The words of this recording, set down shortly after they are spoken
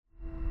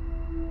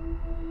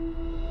And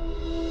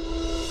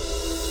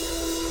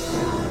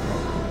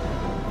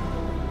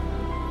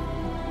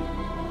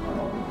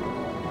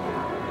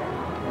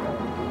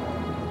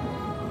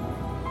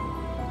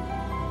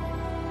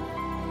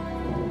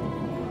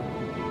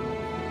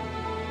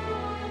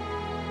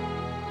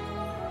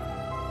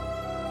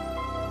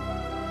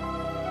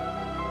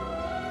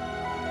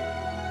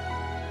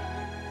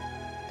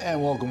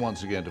welcome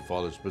once again to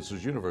Father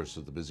Spitzer's Universe,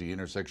 at the busy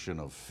intersection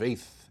of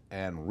faith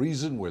and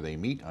reason where they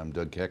meet. I'm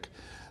Doug Keck,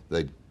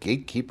 the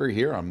gatekeeper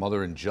here on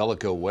Mother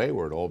Angelica Way,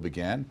 where it all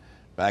began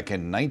back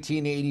in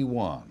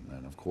 1981.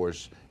 And of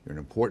course, you're an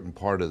important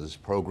part of this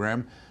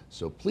program.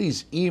 So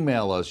please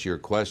email us your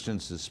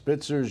questions to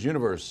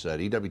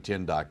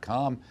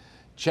spitzer'suniverse@ewtn.com.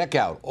 Check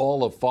out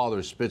all of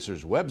Father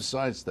Spitzer's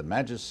websites, the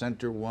Magis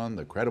Center one,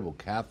 the Credible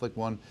Catholic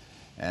one,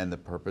 and the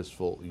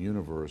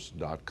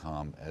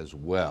purposefuluniverse.com as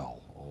well.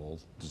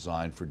 All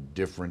designed for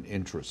different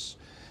interests.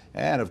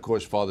 And of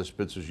course, Father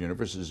Spitzer's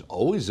Universe is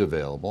always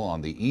available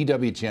on the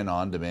EWTN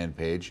On Demand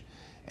page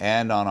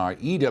and on our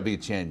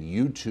EWTN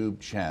YouTube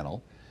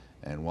channel.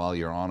 And while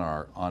you're on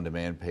our On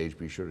Demand page,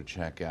 be sure to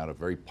check out a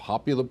very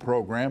popular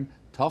program,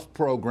 tough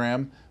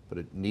program, but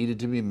it needed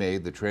to be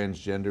made, the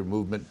Transgender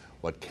Movement,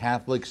 What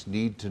Catholics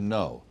Need to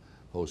Know.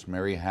 Host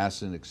Mary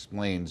Hassan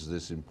explains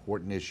this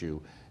important issue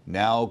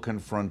now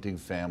confronting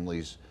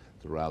families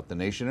throughout the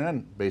nation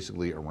and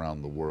basically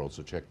around the world.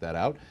 So check that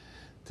out.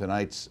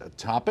 Tonight's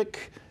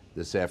topic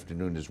this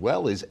afternoon as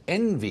well is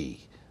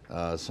envy,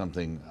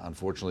 something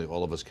unfortunately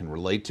all of us can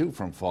relate to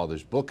from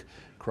Father's book,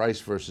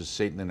 Christ versus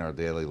Satan in Our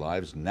Daily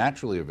Lives,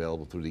 naturally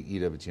available through the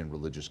EWTN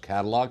Religious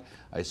Catalog.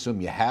 I assume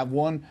you have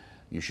one.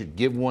 You should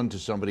give one to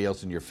somebody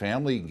else in your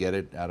family. You can get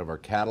it out of our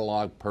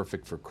catalog,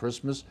 perfect for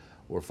Christmas,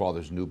 or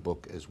Father's new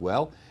book as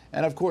well.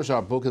 And of course,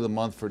 our book of the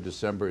month for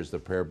December is the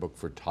prayer book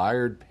for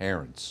tired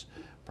parents.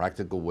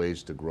 Practical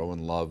Ways to Grow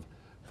in Love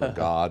for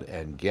God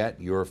and Get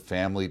Your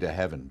Family to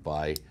Heaven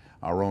by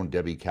our own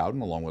Debbie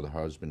Cowden, along with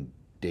her husband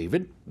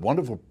David.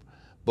 Wonderful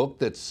book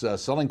that's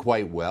selling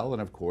quite well.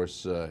 And of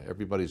course,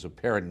 everybody who's a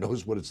parent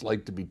knows what it's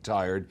like to be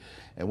tired.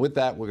 And with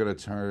that, we're going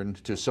to turn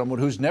to someone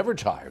who's never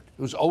tired,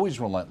 who's always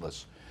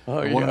relentless.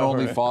 The one and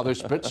only Father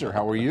Spitzer.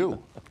 How are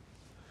you?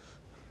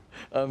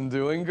 I'm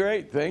doing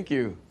great, thank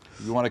you.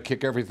 You want to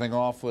kick everything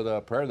off with a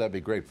prayer? That'd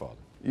be great, Father.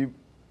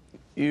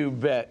 You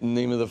bet. In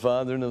the name of the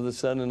Father, and of the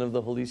Son, and of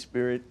the Holy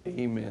Spirit,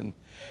 amen.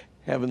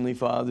 Heavenly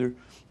Father,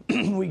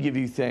 we give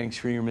you thanks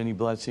for your many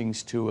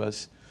blessings to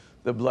us,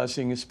 the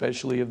blessing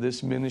especially of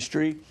this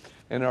ministry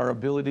and our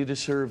ability to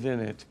serve in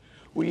it.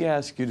 We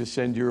ask you to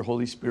send your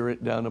Holy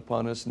Spirit down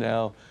upon us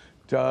now,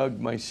 Doug,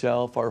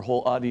 myself, our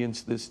whole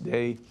audience this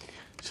day,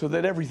 so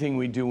that everything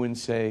we do and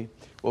say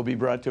will be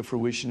brought to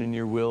fruition in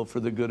your will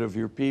for the good of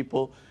your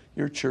people,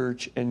 your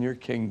church, and your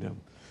kingdom.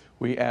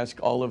 We ask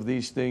all of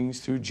these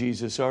things through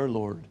Jesus our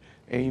Lord.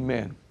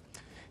 Amen.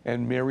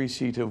 And Mary,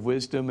 seat of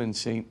wisdom, and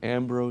St.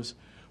 Ambrose,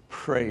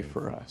 pray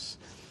for us.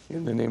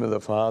 In the name of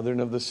the Father,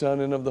 and of the Son,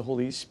 and of the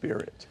Holy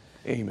Spirit.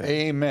 Amen.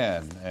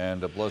 Amen.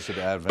 And a blessed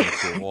Advent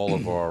to all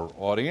of our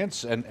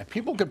audience. And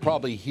people could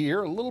probably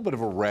hear a little bit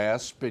of a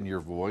rasp in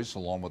your voice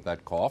along with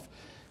that cough,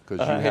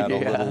 because you had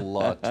a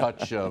little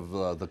touch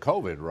of the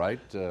COVID, right,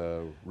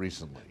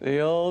 recently? The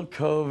old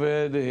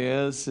COVID,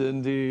 yes,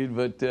 indeed.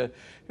 But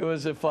it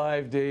was a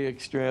 5-day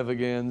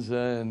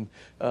extravaganza and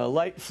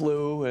light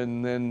flu,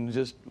 and then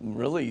just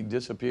really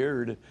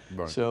disappeared.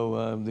 Right.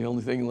 So the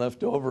only thing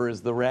left over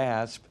is the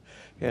rasp.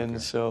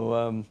 And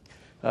so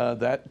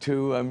that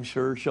too, I'm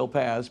sure, shall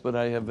pass. But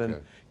I have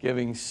been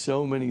giving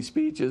so many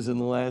speeches in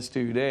the last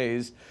 2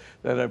 days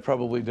that I've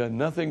probably done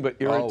nothing but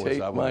irritate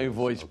my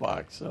voice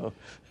box. So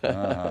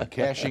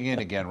cashing in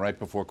again right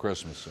before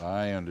Christmas.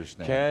 I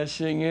understand.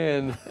 Cashing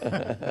in.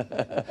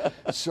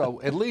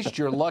 So at least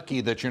you're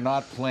lucky that you're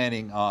not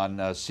planning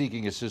on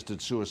seeking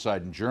assisted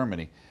suicide in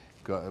Germany,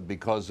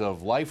 because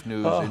of Life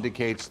News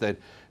indicates that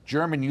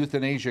German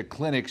euthanasia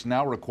clinics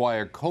now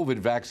require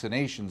COVID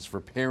vaccinations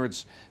for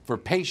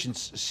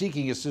patients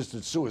seeking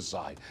assisted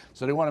suicide.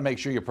 So they want to make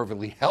sure you're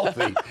perfectly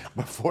healthy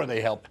before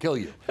they help kill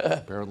you.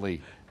 Apparently,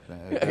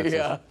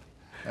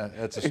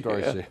 that's a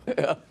story.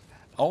 Yeah.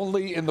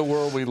 Only in the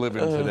world we live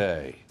in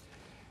today.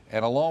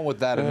 And along with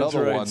that,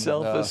 another one.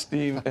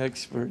 Self-esteem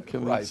expert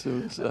commits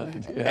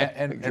suicide. Yeah,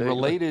 and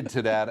related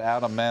to that,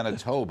 out of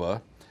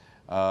Manitoba,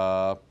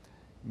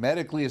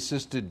 medically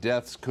assisted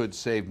deaths could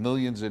save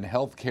millions in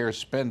healthcare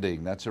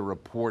spending. That's a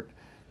report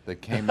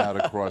that came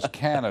out across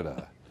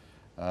Canada.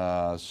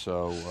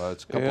 So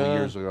it's a couple of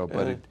years ago,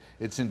 but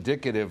it's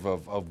indicative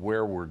of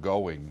where we're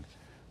going.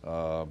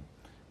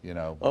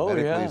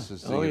 Medically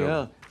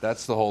assisted.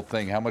 That's the whole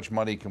thing. How much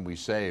money can we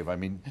save? I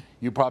mean,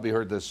 you probably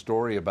heard this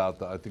story about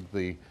I think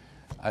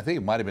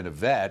it might have been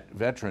a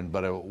veteran,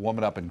 but a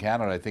woman up in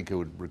Canada, I think, who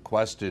had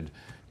requested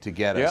to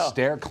get a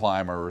stair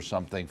climber or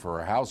something for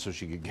her house so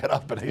she could get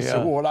up. And they said,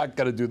 well, we're not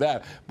going to do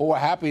that, but we're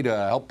happy to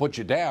help put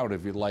you down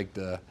if you'd like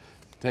to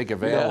take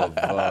avail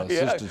of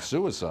assisted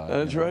suicide.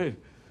 That's right.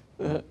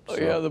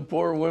 Yeah, the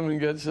poor woman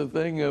gets the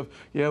thing of,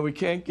 yeah, we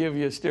can't give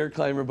you a stair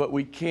climber, but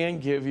we can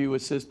give you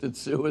assisted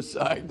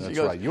suicide. That's She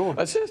goes, right.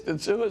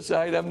 assisted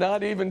suicide? I'm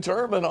not even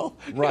terminal.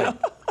 Right.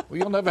 Well,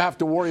 you'll never have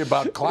to worry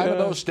about climbing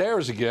those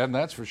stairs again,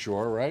 that's for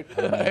sure, right?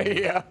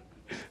 Yeah.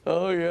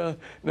 Oh, yeah.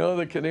 No,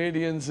 the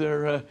Canadians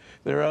are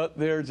they're out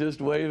there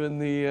just waving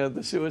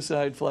the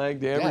suicide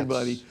flag to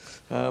everybody.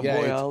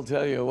 Boy, I'll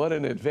tell you, what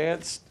an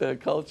advanced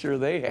culture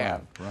they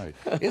have. Right.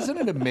 Isn't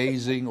it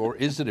amazing, or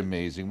is it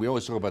amazing? We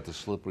always talk about the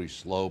slippery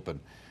slope, and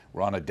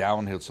we're on a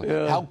downhill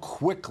slope. How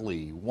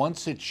quickly,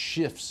 once it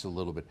shifts a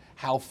little bit,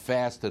 how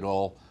fast it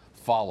all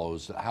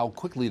follows, how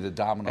quickly the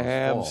dominoes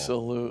fall.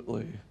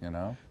 Absolutely. You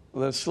know?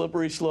 The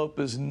slippery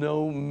slope is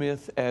no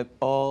myth at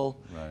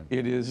all. Right.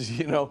 It is,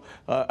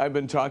 I've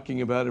been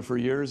talking about it for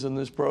years in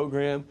this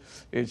program.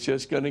 It's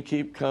just going to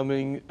keep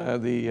coming.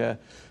 The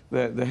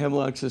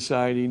Hemlock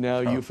Society now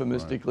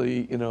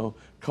euphemistically,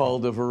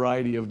 called a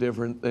variety of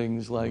different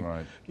things like,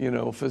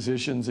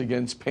 Physicians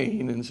Against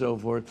Pain and so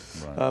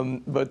forth.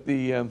 Right. But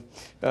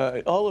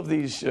all of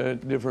these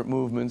different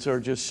movements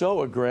are just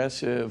so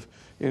aggressive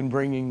in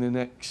bringing the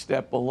next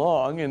step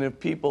along. And if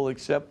people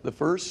accept the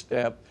first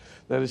step,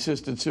 that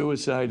assisted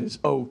suicide is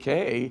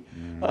okay,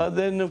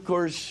 then of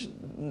course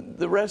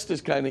the rest is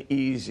kind of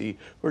easy.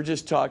 We're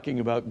just talking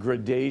about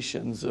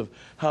gradations of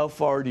how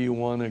far do you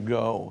want to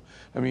go.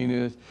 I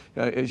mean,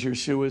 is your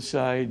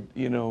suicide,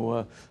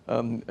 a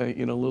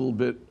little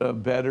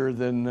bit better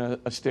than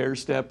a stair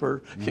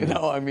stepper?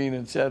 I mean,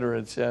 et cetera,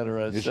 et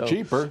cetera. It's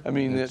cheaper. I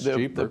mean, it's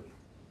cheaper.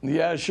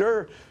 Yeah,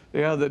 sure.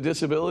 Yeah, the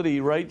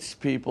disability rights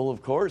people,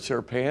 of course,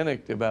 are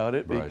panicked about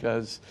it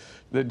because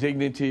the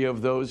dignity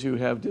of those who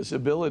have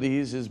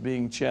disabilities is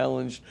being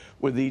challenged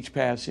with each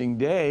passing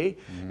day,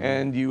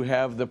 and you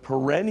have the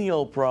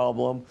perennial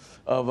problem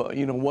of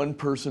one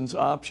person's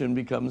option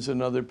becomes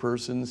another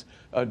person's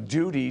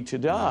duty to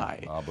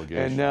die.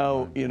 Obligation. And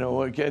now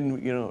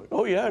again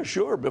oh yeah,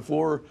 sure.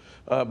 Before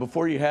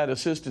you had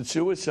assisted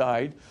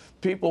suicide,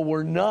 people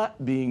were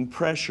not being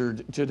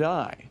pressured to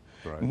die.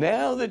 Right.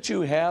 Now that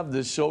you have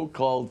this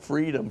so-called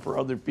freedom for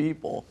other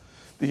people,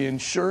 the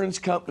insurance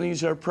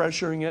companies are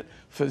pressuring it,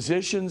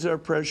 physicians are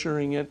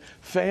pressuring it,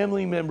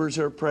 family members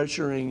are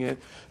pressuring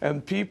it,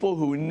 and people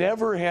who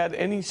never had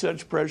any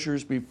such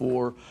pressures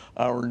before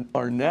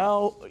are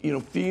now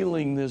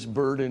feeling this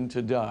burden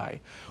to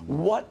die.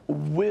 What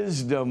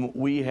wisdom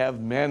we have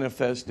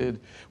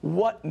manifested,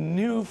 what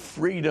new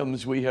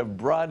freedoms we have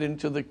brought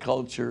into the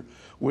culture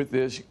with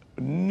this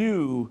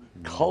new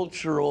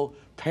cultural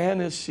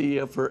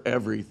panacea for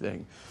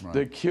everything. Right.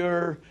 The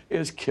cure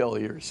is kill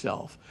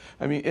yourself.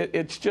 I mean,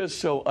 it's just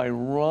so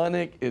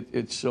ironic.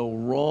 It's so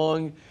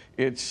wrong.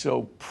 It's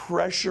so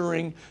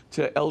pressuring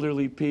to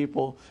elderly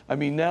people. I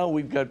mean, now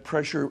we've got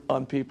pressure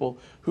on people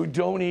who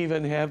don't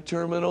even have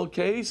terminal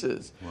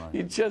cases. Right.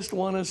 You just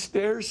want a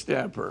stair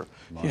stepper.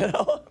 Right.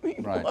 I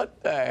mean,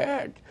 what the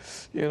heck?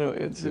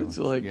 It's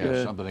like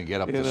something to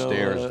get up the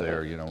stairs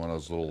there. One of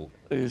those little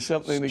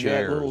something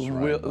chairs, to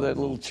get that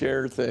little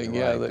chair thing.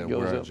 Yeah, that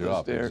goes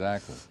up the stair.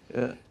 Exactly.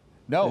 Yeah.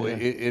 No,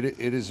 it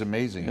is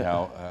amazing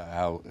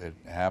how it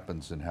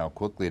happens and how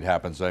quickly it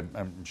happens.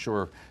 I'm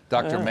sure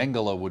Dr.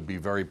 Mengele would be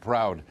very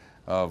proud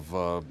of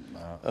what's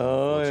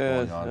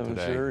going on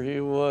today. I'm sure he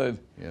would.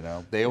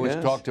 They always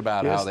talked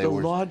about how they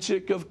were... the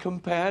logic of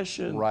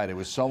compassion. Right, it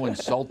was so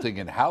insulting,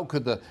 and how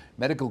could the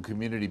medical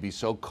community be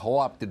so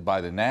co-opted by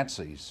the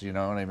Nazis, you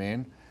know what I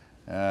mean?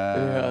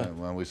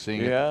 When we're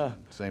seeing it,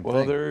 same thing.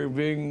 Well, they're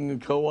being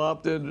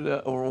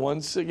co-opted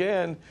once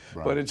again,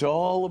 but it's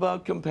all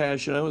about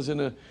compassion. I was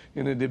in a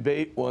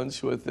debate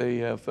once with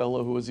a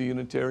fellow who was a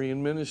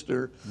Unitarian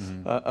minister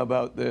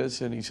about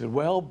this, and he said,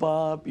 well,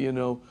 Bob,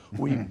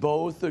 we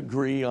both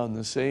agree on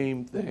the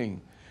same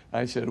thing.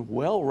 I said,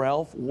 well,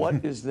 Ralph,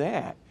 what is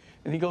that?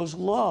 And he goes,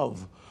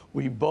 love.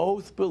 We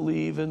both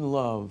believe in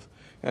love.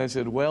 And I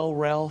said, well,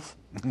 Ralph,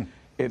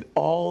 it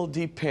all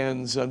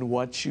depends on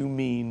what you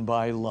mean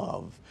by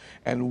love.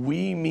 And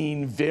we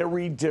mean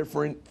very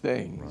different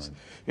things.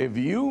 Right. If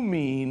you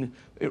mean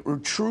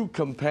true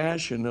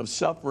compassion of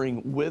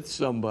suffering with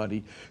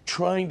somebody,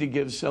 trying to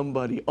give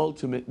somebody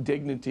ultimate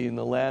dignity in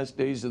the last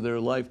days of their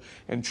life,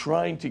 and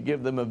trying to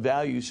give them a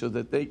value so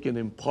that they can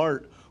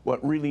impart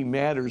what really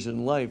matters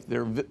in life,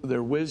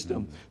 their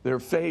wisdom, their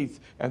faith,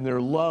 and their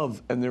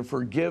love, and their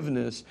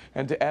forgiveness,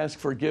 and to ask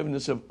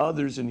forgiveness of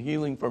others and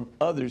healing from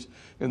others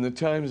in the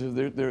times of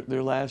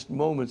their last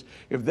moments.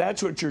 If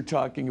that's what you're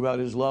talking about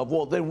is love,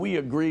 well, then we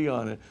agree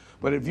on it.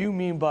 But if you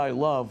mean by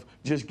love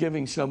just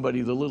giving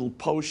somebody the little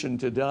potion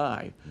to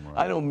die,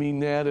 I don't mean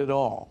that at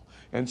all.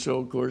 And so,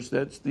 of course,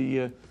 that's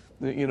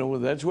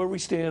that's where we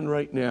stand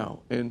right now,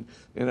 and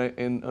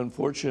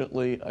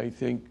unfortunately, I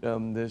think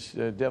this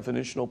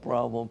definitional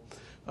problem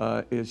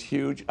is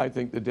huge. I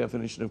think the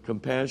definition of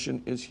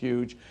compassion is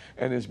huge,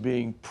 and is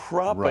being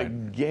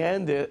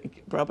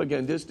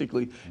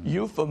propagandistically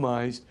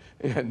euphemized,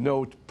 and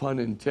no pun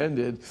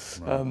intended,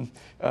 to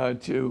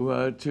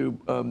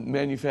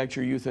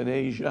manufacture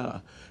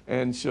euthanasia,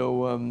 and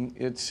so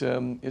it's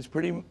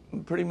pretty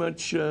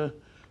much.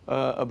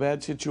 a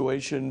bad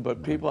situation,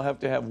 but people have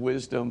to have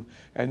wisdom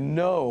and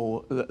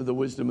know the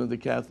wisdom of the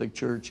Catholic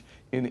Church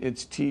in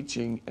its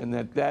teaching, and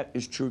that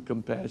is true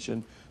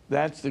compassion.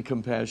 That's the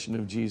compassion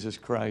of Jesus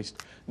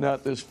Christ,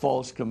 not this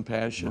false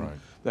compassion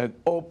that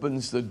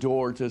opens the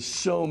door to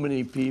so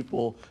many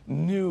people,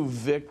 new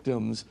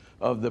victims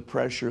of the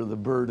pressure, the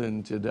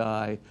burden to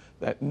die,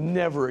 that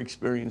never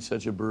experienced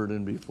such a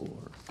burden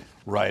before.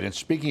 Right, and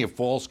speaking of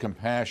false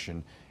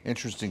compassion,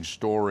 interesting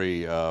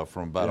story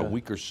from about a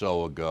week or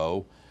so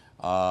ago.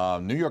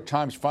 New York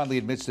Times finally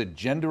admits that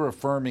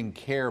gender-affirming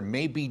care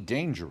may be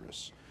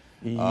dangerous.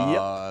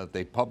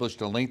 They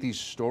published a lengthy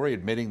story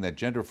admitting that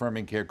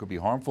gender-affirming care could be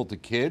harmful to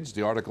kids.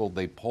 The article,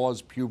 "They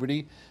Pause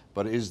Puberty,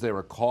 But Is There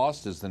a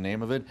Cost?" is the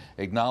name of it,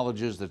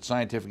 acknowledges that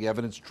scientific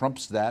evidence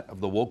trumps that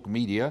of the woke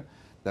media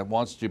that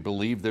wants to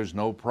believe there's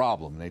no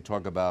problem. They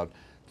talk about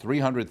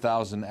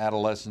 300,000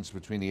 adolescents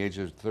between the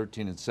ages of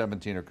 13 and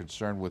 17 are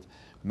concerned with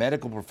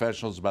medical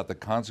professionals about the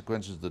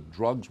consequences the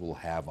drugs will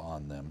have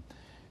on them.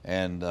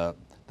 And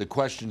the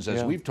questions,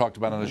 as we've talked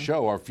about on the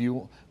show, are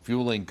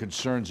fueling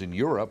concerns in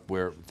Europe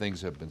where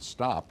things have been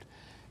stopped.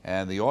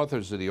 And the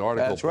authors of the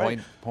article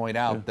point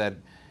out that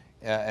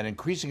an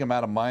increasing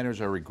amount of minors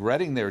are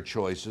regretting their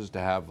choices to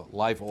have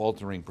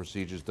life-altering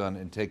procedures done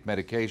and take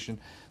medication.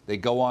 They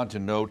go on to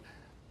note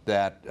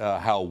that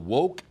how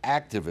woke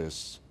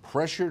activists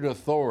pressured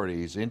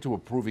authorities into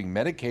approving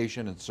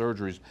medication and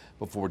surgeries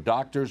before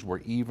doctors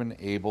were even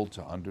able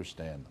to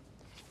understand them.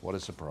 What a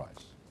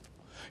surprise.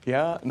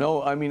 Yeah,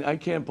 no, I mean, I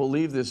can't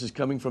believe this is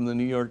coming from the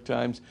New York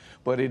Times,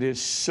 but it is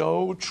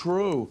so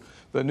true.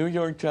 The New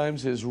York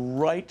Times is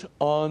right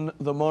on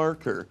the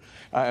marker.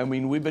 I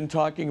mean, we've been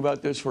talking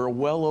about this for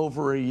well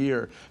over a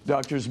year.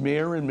 Doctors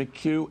Mayer and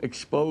McHugh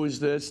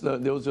exposed this.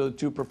 Those are the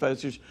two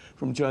professors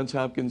from Johns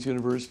Hopkins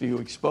University who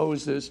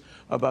exposed this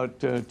about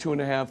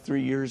 2.5,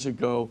 3 years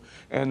ago.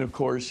 And of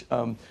course,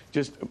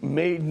 just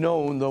made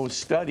known those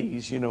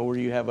studies, you know, where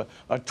you have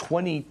a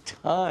 20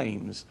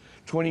 times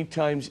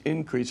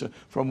increase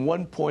from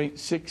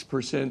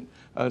 1.6%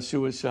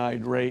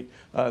 suicide rate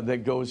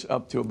that goes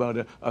up to about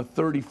a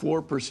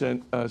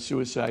 34%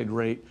 suicide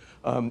rate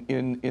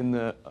in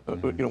the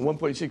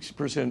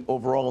 1.6%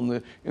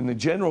 overall in the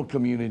general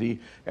community,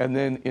 and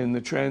then in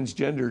the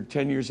transgender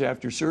 10 years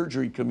after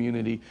surgery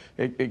community,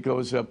 it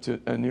goes up to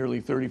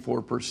nearly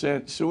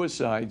 34%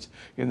 suicides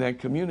in that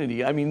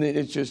community. I mean,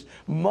 it's just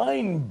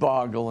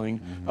mind-boggling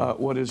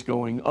what is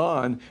going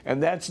on,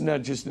 and that's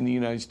not just in the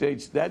United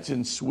States. That's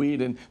in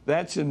Sweden.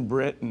 That's in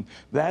Britain.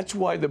 That's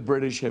why the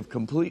British have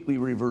completely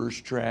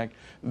reversed track.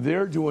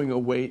 They're doing a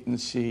wait and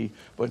see,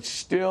 but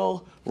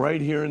still, right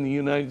here in the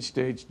United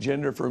States,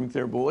 gender-affirming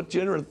therapy. What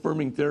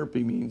gender-affirming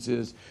therapy means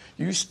is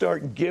you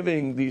start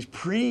giving these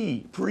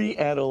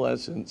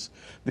pre-adolescents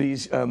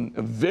these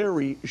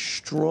very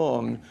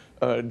strong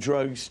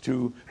drugs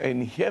to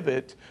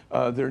inhibit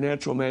their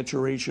natural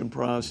maturation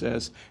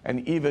process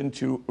and even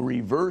to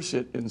reverse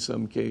it in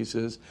some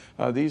cases.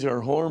 These are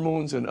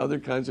hormones and other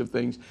kinds of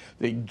things.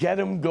 They get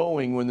them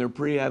going when they're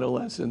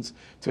pre-adolescents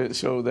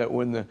so that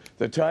when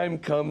the time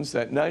comes,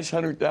 that nice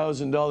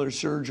 $100,000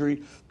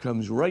 surgery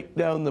comes right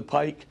down the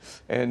pike,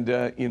 and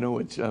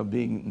it's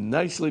being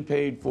nicely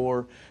paid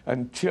for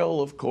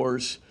until, of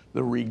course,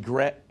 the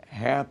regret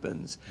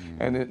happens.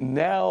 And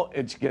now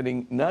it's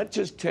getting not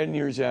just 10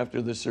 years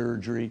after the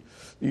surgery.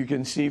 You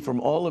can see from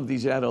all of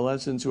these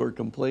adolescents who are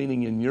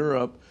complaining in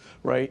Europe,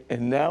 right?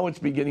 And now it's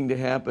beginning to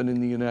happen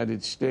in the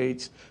United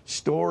States.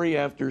 Story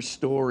after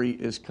story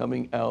is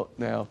coming out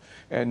now.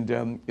 And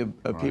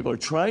people are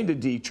trying to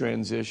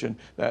detransition,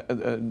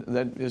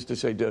 that is to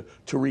say,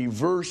 to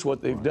reverse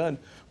what they've done.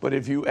 But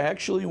if you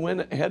actually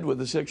went ahead with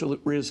the sexual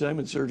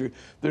reassignment surgery,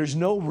 there's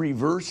no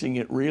reversing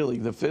it, really.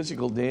 The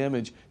physical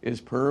damage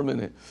is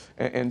permanent.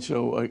 And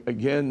so,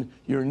 again,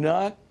 you're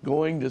not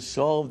going to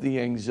solve the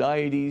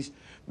anxieties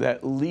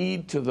that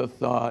lead to the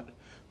thought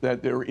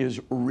that there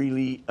is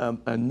really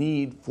a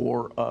need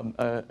for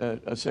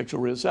a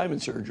sexual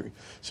reassignment surgery.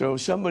 So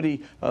if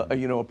somebody,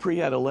 a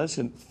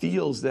pre-adolescent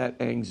feels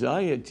that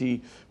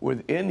anxiety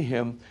within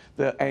him,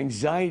 the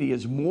anxiety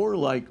is more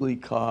likely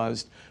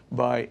caused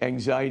by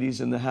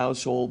anxieties in the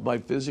household, by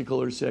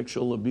physical or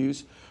sexual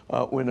abuse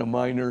when a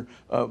minor,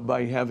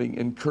 by having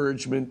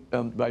encouragement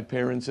by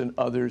parents and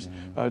others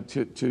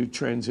to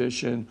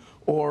transition,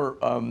 or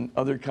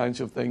other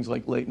kinds of things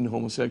like latent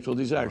homosexual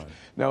desires.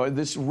 Now,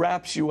 this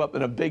wraps you up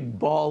in a big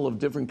ball of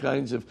different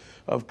kinds of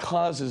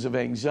causes of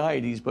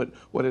anxieties, but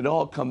what it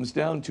all comes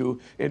down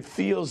to, it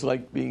feels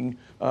like being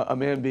a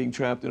man being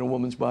trapped in a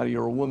woman's body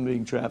or a woman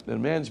being trapped in a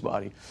man's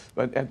body.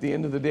 But at the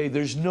end of the day,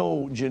 there's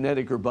no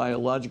genetic or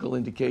biological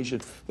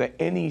indication that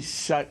any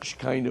such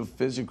kind of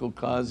physical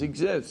cause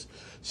exists.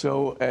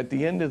 So at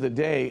the end of the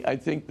day, I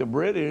think the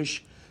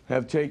British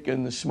have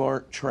taken the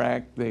smart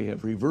track. They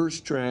have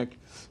reversed track.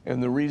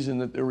 And the reason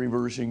that they're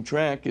reversing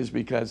track is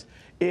because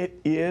it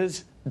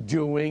is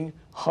doing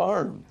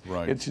harm.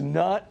 It's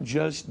not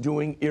just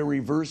doing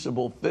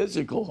irreversible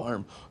physical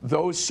harm,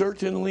 though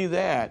certainly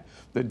that.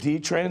 The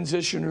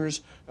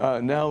detransitioners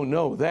now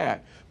know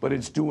that. But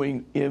it's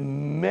doing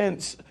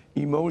immense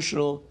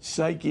emotional,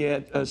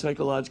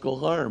 psychological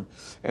harm.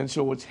 And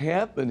so what's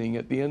happening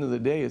at the end of the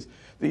day is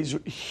these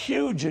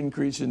huge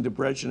increase in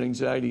depression,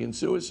 anxiety, and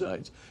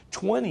suicides,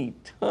 20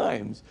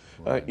 times,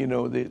 you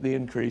know, the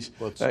increase.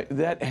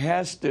 That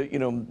has to, you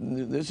know,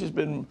 this has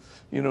been,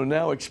 you know,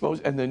 now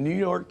exposed. And the New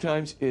York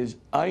Times is,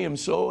 I am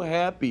so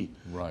happy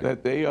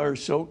that they are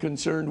so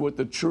concerned with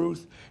the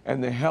truth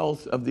and the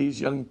health of these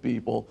young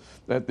people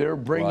that they're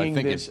bringing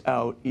this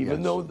out,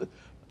 even though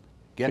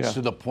gets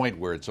to the point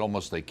where it's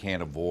almost they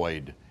can't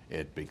avoid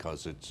it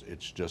because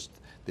it's just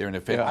they're in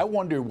effect. I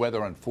wonder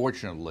whether,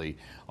 unfortunately,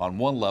 on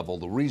one level,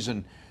 the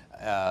reason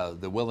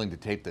they're willing to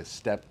take the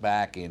step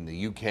back in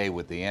the UK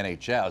with the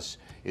NHS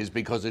is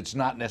because it's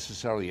not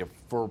necessarily a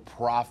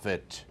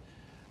for-profit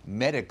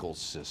medical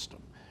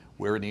system.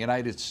 Where in the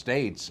United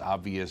States,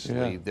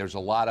 obviously, there's a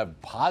lot of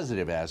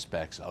positive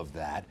aspects of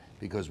that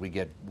because we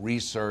get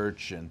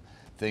research and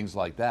things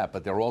like that,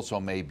 but there also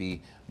may be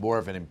more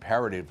of an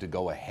imperative to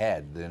go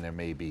ahead than there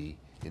may be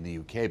in the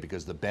UK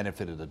because the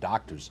benefit of the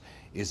doctors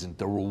isn't,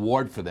 the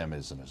reward for them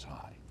isn't as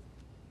high.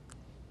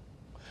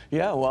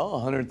 Yeah, well,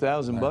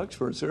 $100,000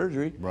 for a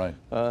surgery.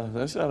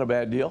 That's not a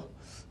bad deal.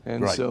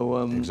 And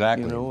so,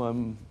 exactly. You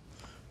know,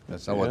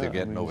 that's not what they're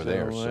getting over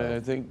there. So I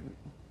think,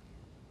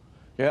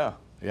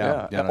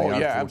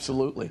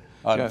 absolutely.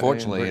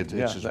 Unfortunately, it's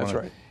just that's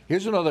right.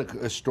 Here's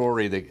another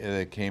story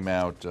that came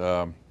out,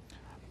 a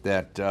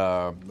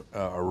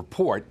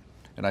report,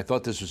 and I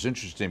thought this was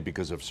interesting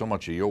because of so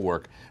much of your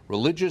work.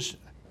 Religious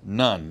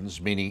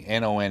nuns, meaning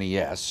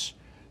N-O-N-E-S,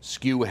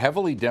 skew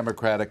heavily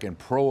Democratic and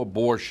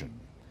pro-abortion.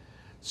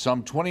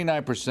 Some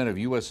 29% of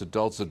U.S.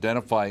 adults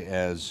identify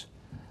as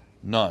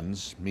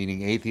nuns,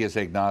 meaning atheist,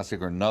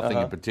 agnostic, or nothing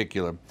in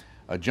particular,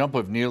 a jump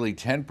of nearly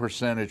 10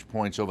 percentage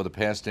points over the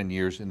past 10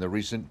 years. In the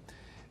recent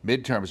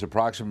midterms,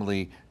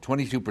 approximately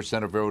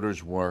 22% of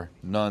voters were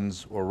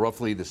nuns, or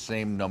roughly the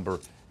same number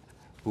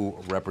who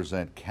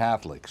represent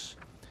Catholics.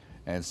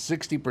 And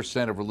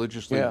 60% of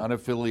religiously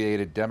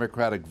unaffiliated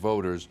Democratic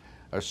voters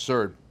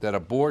assert that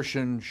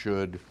abortion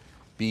should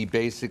be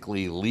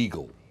basically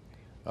legal,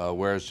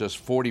 whereas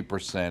just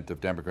 40%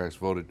 of Democrats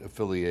voted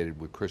affiliated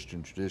with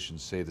Christian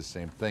traditions say the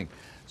same thing.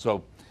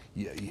 So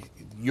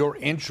your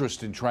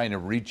interest in trying to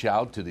reach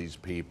out to these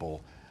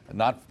people,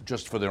 not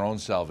just for their own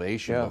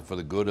salvation, but for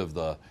the good of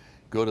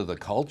the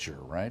culture,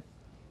 right?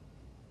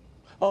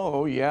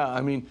 Oh, yeah.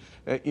 I mean,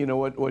 you know,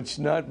 what's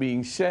not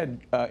being said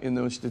in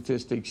those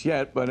statistics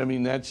yet, but I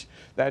mean, that's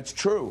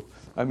true.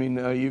 I mean,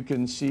 you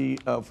can see,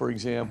 for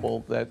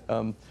example, that,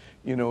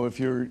 you know, if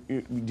you're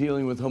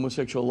dealing with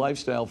homosexual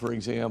lifestyle, for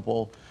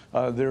example,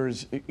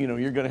 there's, you know,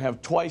 you're going to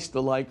have twice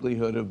the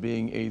likelihood of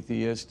being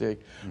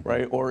atheistic,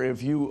 right? Or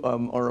if you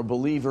are a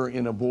believer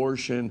in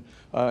abortion,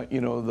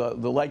 you know,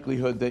 the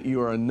likelihood that you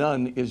are a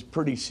nun is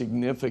pretty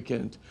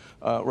significant,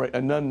 right?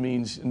 A nun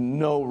means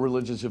no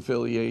religious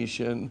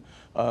affiliation,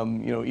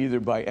 you know, either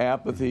by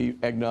apathy,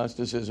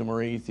 agnosticism,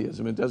 or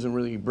atheism. It doesn't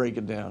really break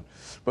it down.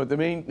 But the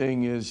main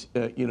thing is,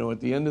 you know, at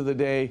the end of the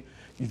day,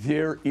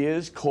 there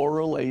is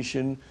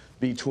correlation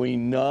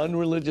between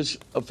non-religious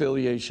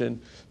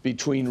affiliation,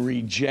 between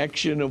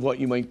rejection of what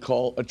you might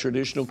call a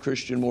traditional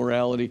Christian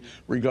morality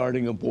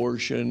regarding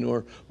abortion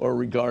or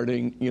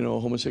regarding, you know,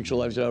 homosexual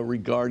lifestyle,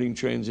 regarding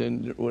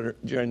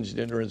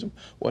transgenderism,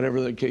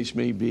 whatever the case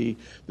may be.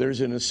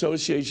 There's an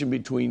association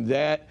between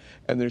that,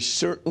 and there's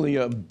certainly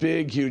a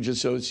big, huge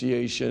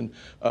association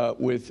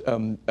with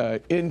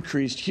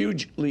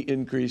hugely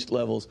increased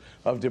levels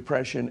of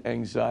depression,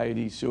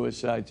 anxiety,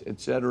 suicides,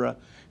 etc.,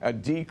 a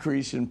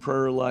decrease in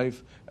prayer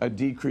life, a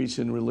decrease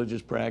in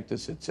religious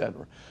practice,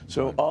 etc.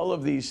 So all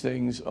of these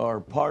things are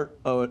part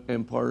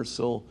and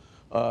parcel,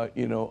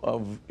 you know,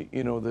 of,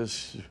 you know,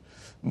 this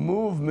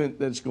movement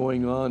that's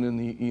going on in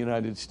the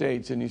United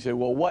States. And you say,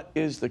 well, what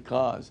is the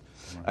cause?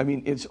 I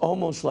mean, it's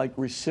almost like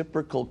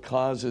reciprocal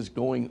causes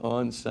going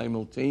on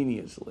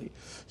simultaneously.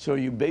 So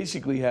you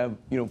basically have,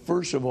 you know,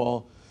 first of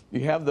all,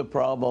 you have the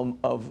problem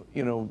of,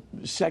 you know,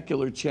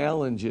 secular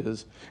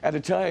challenges at a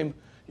time.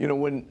 You know,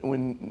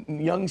 when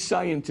young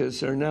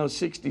scientists are now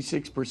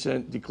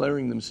 66%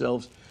 declaring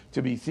themselves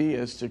to be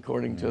theists,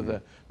 according to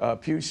the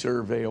Pew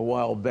survey a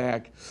while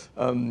back,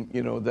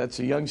 you know, that's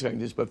a young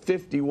scientist, but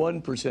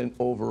 51%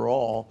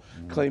 overall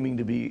claiming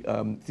to be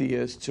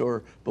theists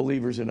or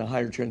believers in a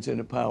higher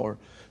transcendent power.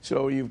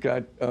 So you've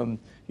got, you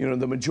know,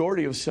 the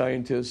majority of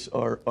scientists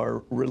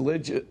are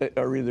religious,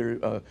 are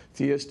either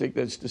theistic,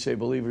 that's to say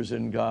believers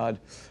in God,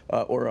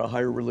 or a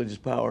higher religious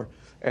power.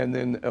 And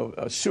then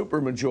a super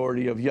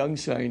majority of young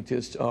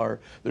scientists are,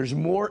 there's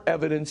more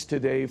evidence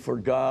today for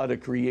God, a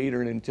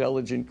creator, an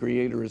intelligent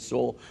creator, a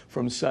soul,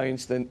 from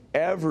science than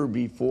ever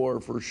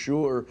before, for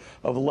sure,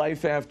 of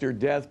life after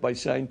death by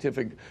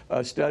scientific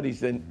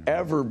studies than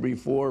ever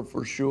before,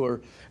 for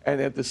sure.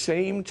 And at the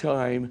same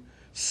time,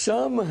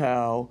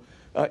 somehow,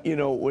 you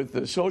know, with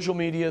the social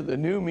media, the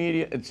new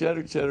media, et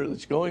cetera,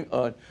 that's going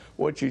on,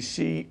 what you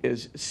see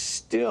is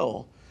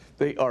still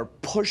they are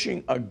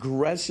pushing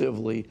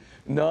aggressively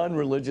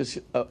non-religious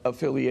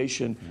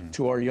affiliation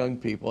to our young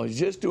people. I was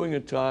just doing a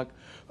talk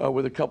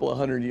with a couple of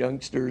hundred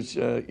youngsters,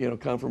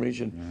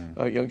 confirmation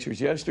youngsters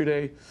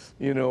yesterday,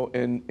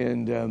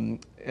 and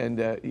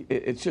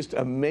it's just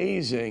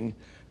amazing.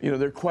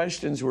 Their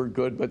questions were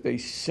good, but they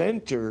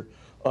center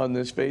on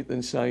this faith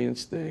and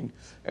science thing,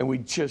 and we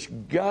just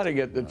got to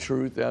get the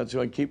truth out.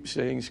 So I keep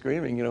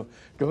screaming,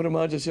 go to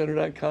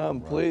modularcenter.com,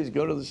 please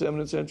go to the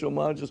 7 Essential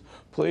Modules,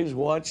 please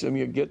watch them,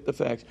 you get the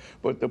facts.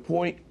 But the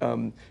point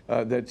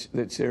that's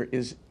there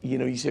is,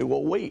 you say,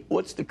 well, wait,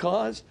 what's the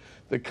cause?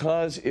 The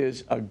cause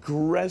is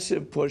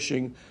aggressive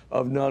pushing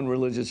of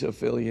non-religious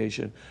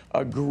affiliation,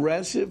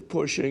 aggressive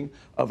pushing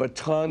of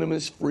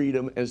autonomous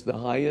freedom as the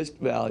highest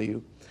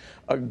value,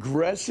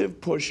 aggressive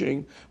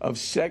pushing of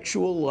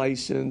sexual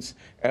license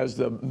as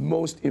the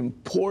most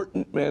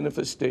important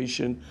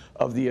manifestation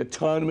of the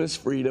autonomous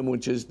freedom,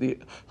 which is the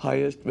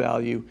highest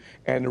value,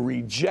 and a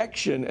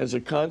rejection as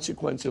a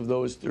consequence of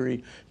those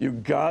three.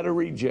 You've got to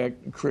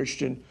reject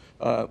Christian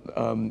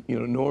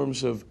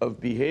norms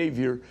of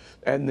behavior,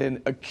 and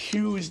then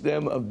accuse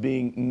them of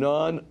being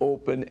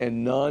non-open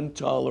and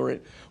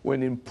non-tolerant,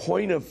 when in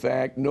point of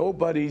fact,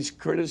 nobody's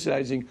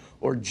criticizing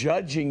or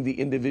judging the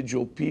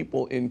individual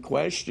people in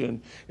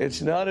question.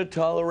 It's not a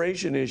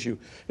toleration issue.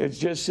 It's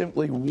just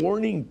simply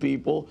warning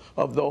people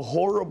of the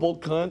horrible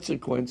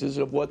consequences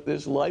of what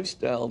this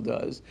lifestyle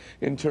does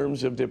in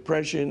terms of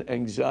depression,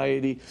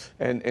 anxiety,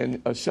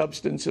 and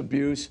substance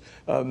abuse,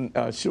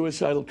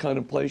 suicidal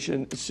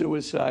contemplation,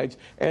 suicides,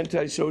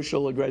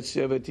 antisocial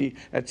aggressivity,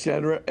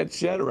 etc.,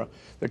 etc.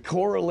 The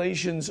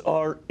correlations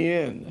are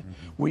in.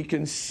 We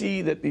can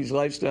see that these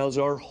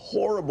lifestyles are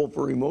horrible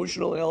for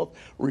emotional health,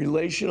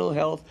 relational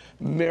health,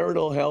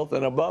 marital health,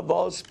 and above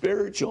all,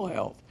 spiritual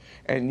health.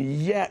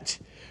 And yet,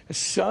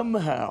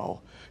 somehow,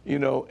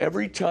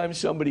 every time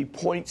somebody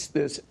points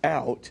this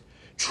out,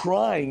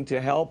 trying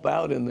to help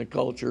out in the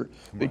culture,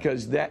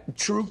 because that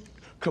true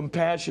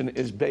compassion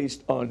is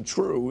based on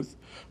truth,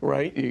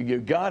 right? You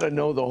got to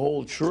know the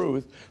whole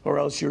truth, or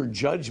else your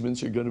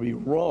judgments are going to be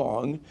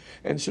wrong.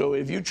 And so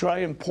if you try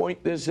and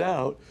point this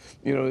out,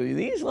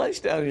 these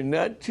lifestyles are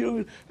not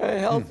too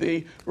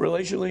healthy,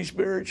 relationally,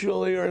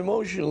 spiritually, or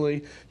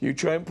emotionally. You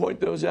try and point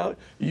those out,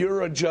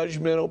 you're a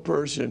judgmental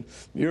person.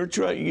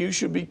 You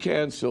should be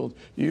canceled.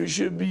 You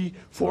should be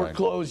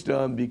foreclosed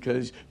on,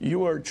 because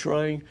you are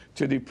trying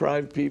to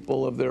deprive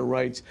people of their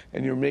rights,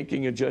 and you're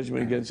making a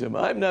judgment against them.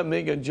 I'm not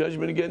making a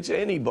judgment against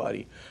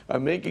anybody.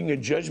 I'm making a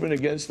judgment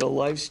against the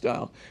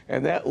lifestyle,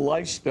 and that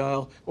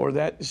lifestyle, or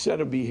that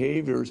set of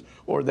behaviors,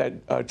 or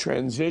that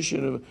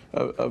transition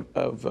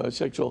of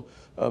sexual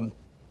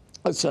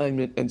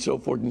assignment and so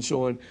forth and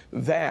so on,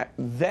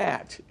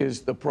 that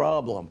is the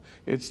problem.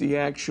 It's the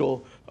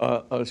actual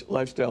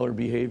lifestyle or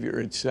behavior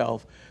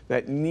itself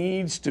that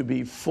needs to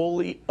be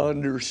fully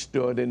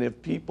understood. And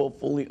if people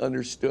fully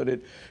understood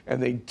it,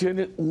 and they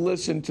didn't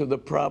listen to the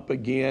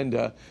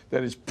propaganda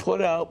that is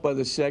put out by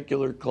the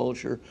secular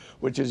culture,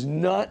 which is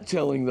not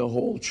telling the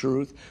whole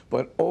truth,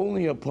 but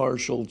only a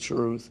partial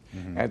truth,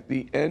 at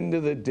the end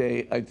of the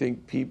day, I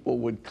think people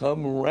would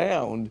come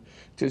around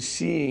to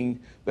seeing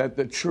that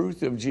the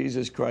truth of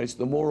Jesus Christ,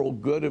 the moral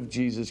good of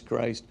Jesus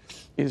Christ,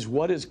 is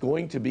what is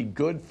going to be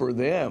good for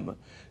them,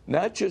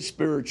 not just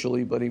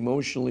spiritually, but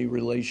emotionally,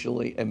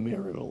 relationally, and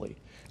maritally.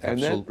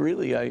 And that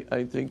really,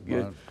 I think,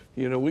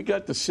 we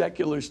got the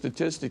secular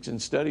statistics and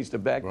studies to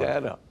back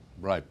that up.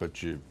 Right,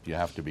 but you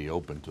have to be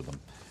open to them,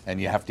 and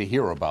you have to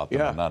hear about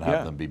them and not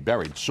have them be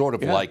buried. Sort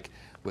of like,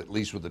 at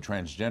least with the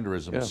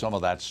transgenderism, some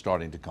of that's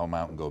starting to come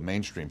out and go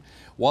mainstream.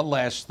 One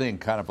last thing,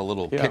 kind of a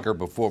little kicker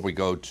before we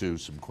go to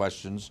some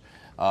questions.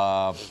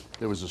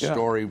 There was a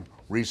story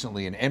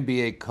recently, an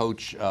NBA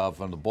coach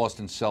from the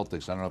Boston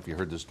Celtics, I don't know if you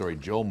heard this story,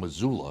 Joe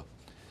Mazzulla,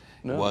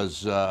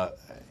 was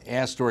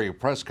asked during a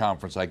press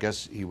conference, I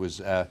guess he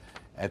was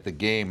at the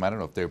game, I don't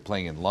know if they were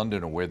playing in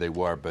London or where they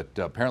were, but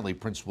apparently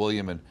Prince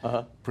William and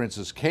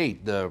Princess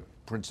Kate, the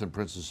Prince and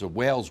Princess of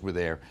Wales, were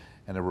there.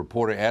 And a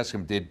reporter asked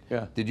him, did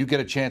you get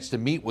a chance to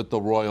meet with the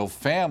royal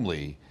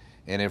family?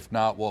 And if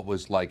not, what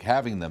was like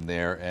having them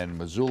there? And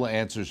Mazzulla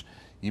answers,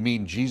 you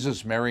mean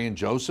Jesus, Mary, and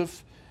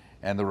Joseph?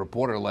 And the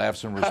reporter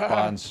laughs and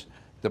responds,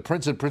 the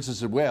Prince and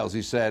Princess of Wales.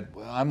 He said,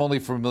 I'm only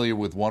familiar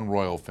with one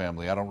royal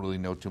family. I don't really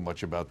know too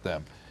much about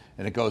them.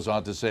 And it goes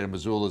on to say that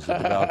Mazzulla is a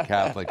devout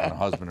Catholic and a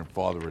husband and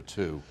father of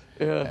two.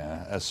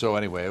 So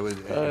anyway,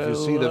 if you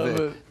see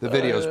the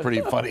video, it's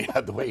pretty funny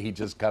the way he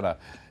just kind of,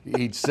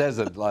 he says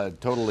it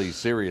totally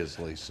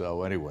seriously.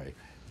 So anyway,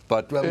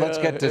 but let's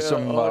get to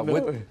some,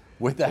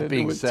 with that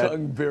being said. With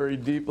tongue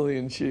buried deeply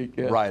in cheek.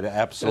 Right,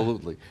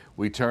 absolutely.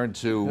 We turn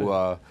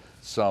to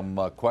some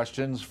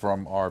questions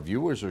from our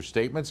viewers or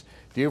statements.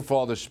 Dear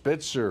Father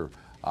Spitzer,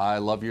 I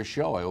love your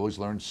show. I always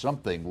learn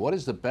something. What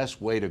is the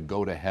best way to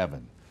go to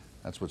heaven?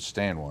 That's what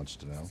Stan wants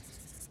to know.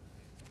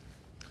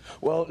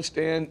 Well,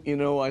 Stan,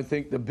 I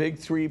think the big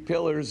three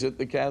pillars that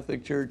the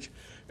Catholic Church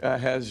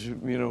has,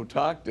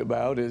 talked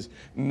about is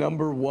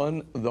number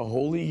one, the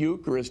Holy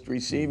Eucharist,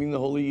 receiving the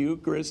Holy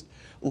Eucharist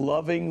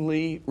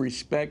lovingly,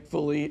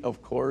 respectfully,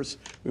 of course.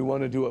 We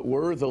want to do it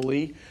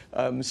worthily.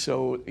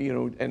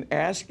 And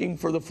asking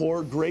for the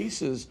four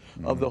graces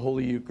of the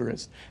Holy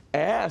Eucharist.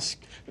 Ask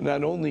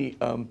not only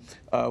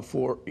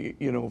for the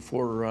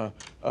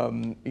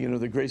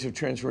grace of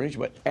transformation,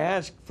 but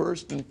ask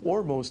first and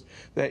foremost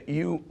that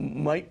you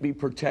might be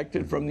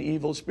protected from the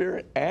evil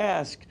spirit.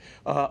 Ask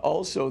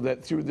also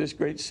that through this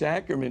great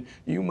sacrament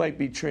you might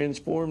be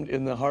transformed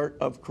in the heart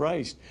of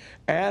Christ.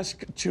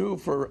 Ask too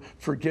for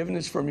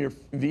forgiveness from your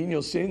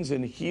venial sins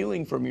and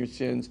healing from your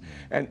sins,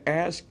 and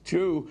ask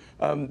too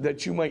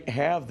that you might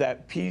have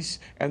that peace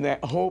and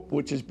that hope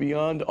which is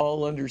beyond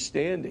all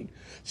understanding.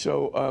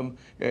 So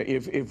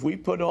if we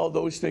put all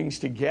those things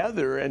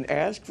together and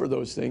ask for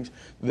those things,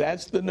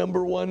 that's the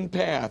number one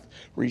path.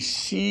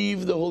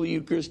 Receive the Holy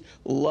Eucharist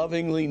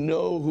lovingly.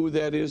 Know who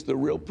that is, the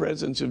real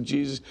presence of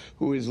Jesus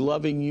who is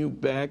loving you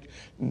back.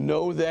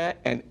 Know that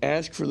and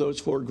ask for those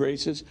four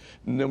graces.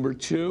 Number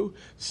two,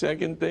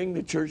 second thing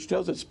the church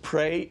tells us,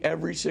 pray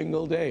every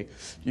single day.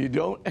 You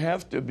don't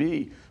have to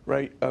be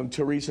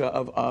Teresa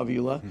of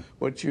Avila.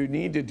 What you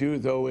need to do,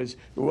 though, is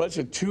what's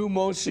the two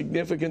most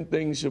significant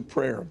things of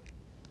prayer?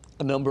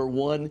 Number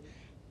one,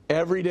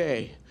 every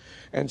day.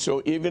 And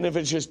so even if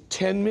it's just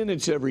 10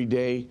 minutes every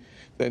day,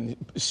 then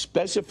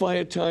specify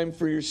a time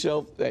for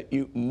yourself that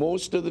you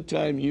most of the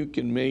time you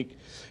can make,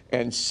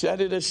 and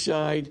set it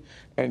aside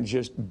and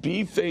just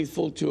be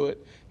faithful to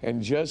it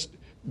and just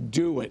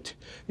do it.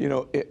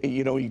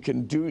 You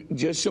can do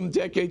just some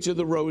decades of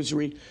the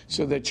rosary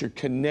so that you're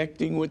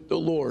connecting with the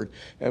Lord.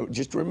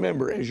 Just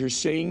remember, as you're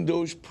saying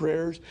those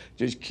prayers,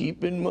 just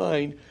keep in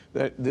mind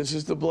that this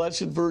is the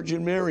Blessed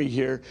Virgin Mary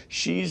here.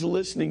 She's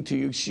listening to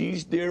you.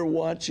 She's there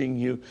watching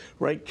you,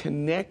 right?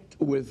 Connect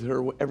with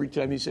her every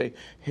time you say,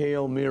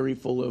 Hail Mary,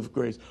 full of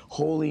grace.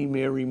 Holy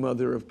Mary,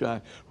 Mother of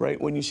God, right?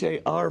 When you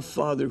say, Our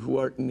Father who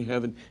art in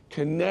heaven,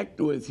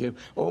 connect with him.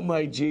 Oh,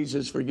 my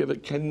Jesus, forgive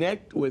it.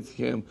 Connect with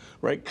him,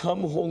 right?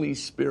 Come, Holy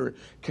Spirit,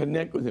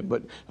 connect with him.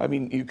 But,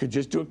 you could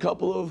just do a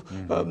couple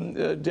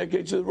of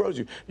decades of the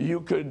rosary.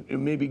 You could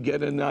maybe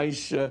get a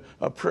nice a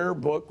prayer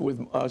book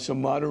with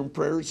some modern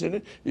prayers in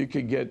it. You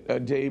could get a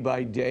day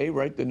by day,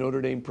 right? The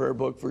Notre Dame prayer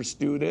book for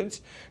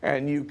students.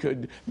 And you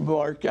could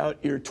mark out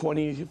your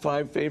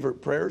 25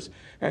 favorite prayers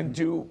and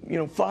do,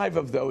 5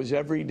 of those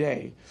every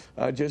day.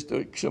 Just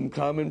some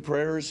common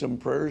prayers, some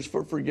prayers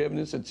for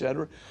forgiveness,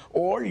 etc.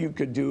 Or you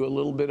could do a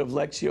little bit of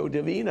Lectio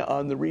Divina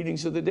on the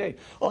readings of the day.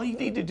 All you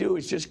need to do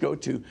is just go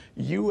to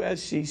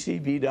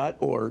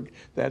usccb.org.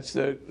 That's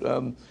the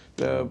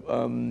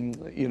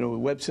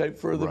website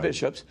for the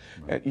bishops,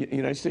 at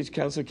United States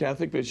Council of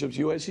Catholic Bishops,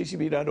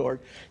 usccb.org.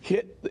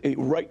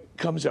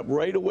 Comes up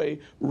right away,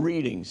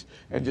 readings,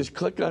 and just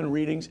click on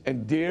readings,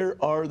 and there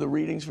are the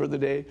readings for the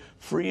day,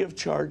 free of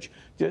charge.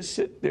 Just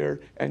sit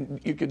there, and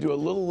you can do a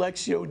little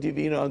Lectio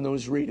Divina on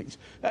those readings.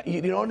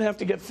 You don't have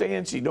to get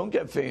fancy. Don't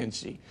get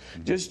fancy.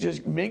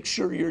 Just make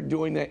sure you're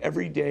doing that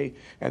every day,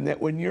 and that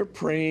when you're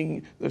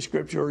praying the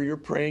Scripture, or you're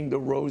praying the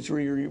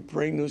Rosary, or you're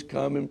praying those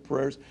common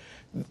prayers,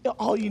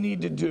 all you need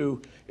to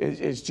do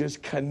is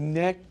just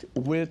connect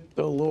with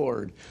the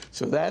Lord.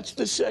 So that's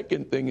the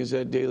second thing, is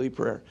that daily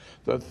prayer.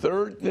 The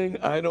third thing,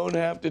 I don't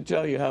have to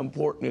tell you how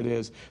important it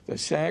is, the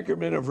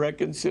sacrament of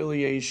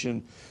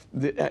reconciliation.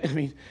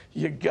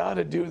 You got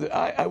to do that.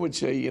 I would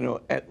say,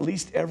 at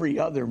least every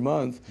other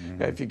month.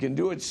 If you can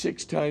do it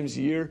 6 times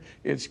a year,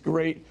 it's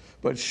great.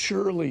 But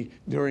surely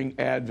during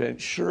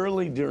Advent,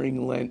 surely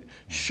during Lent,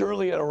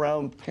 surely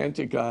around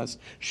Pentecost,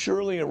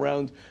 surely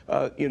around,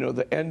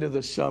 the end of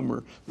the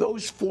summer.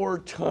 Those 4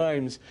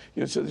 times,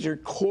 so that you're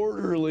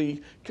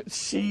quarterly,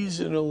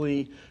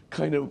 seasonally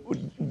kind of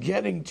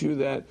getting to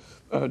that,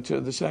 to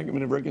the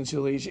sacrament of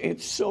reconciliation.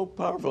 It's so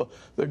powerful.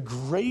 The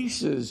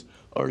graces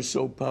are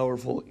so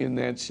powerful in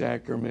that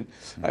sacrament.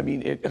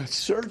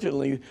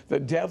 Certainly the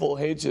devil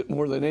hates it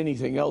more than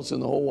anything else in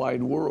the whole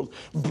wide world,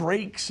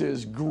 breaks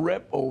his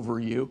grip over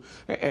you,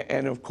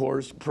 and of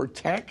course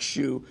protects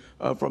you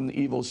from the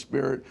evil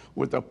spirit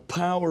with the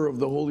power of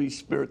the Holy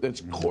Spirit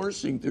that's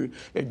coursing through.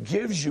 It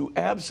gives you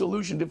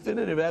absolution,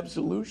 definitive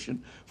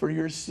absolution for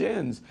your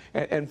sins.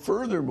 And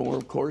furthermore,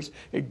 of course,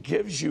 it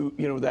gives you,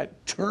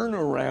 that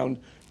turnaround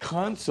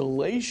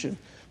consolation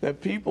that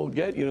people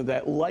get,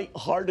 that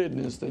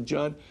lightheartedness that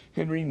John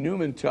Henry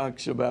Newman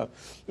talks about,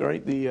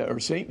 right? Or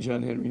St.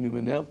 John Henry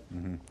Newman now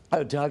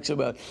talks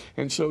about.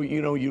 And so,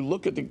 you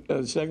look at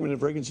the sacrament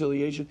of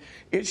reconciliation,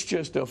 it's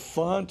just a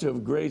font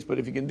of grace. But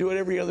if you can do it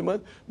every other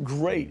month,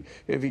 great.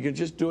 If you can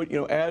just do it,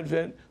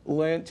 Advent,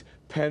 Lent,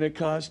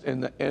 Pentecost,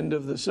 and the end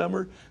of the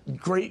summer,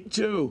 great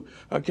too.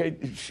 Okay,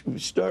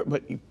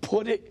 but you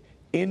put it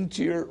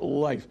into your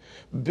life.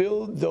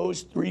 Build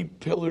those 3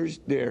 pillars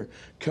there.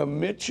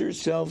 Commit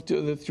yourself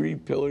to the 3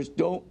 pillars.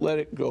 Don't let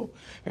it go.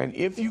 And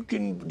if you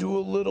can do a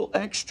little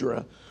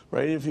extra,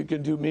 right? If you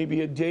can do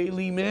maybe a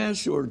daily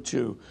mass or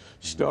 2,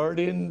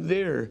 start in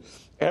there.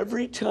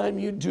 Every time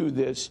you do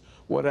this,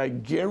 what I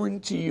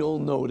guarantee you'll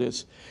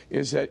notice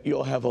is that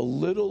you'll have a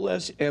little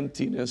less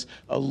emptiness,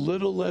 a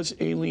little less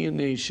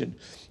alienation,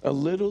 a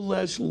little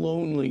less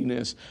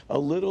loneliness, a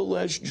little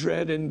less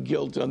dread and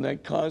guilt on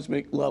that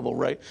cosmic level,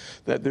 right?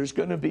 That there's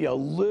going to be a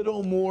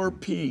little more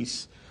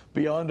peace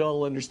beyond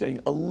all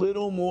understanding, a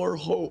little more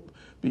hope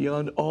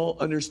beyond all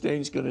understanding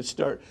is going to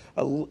start,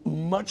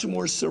 much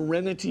more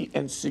serenity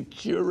and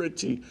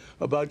security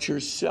about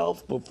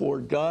yourself before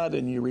God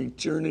and your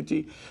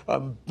eternity,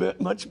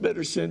 much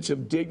better sense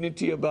of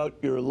dignity about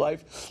your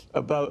life,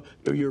 about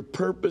your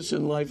purpose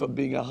in life, of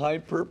being a high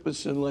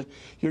purpose in life.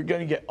 You're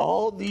going to get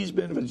all these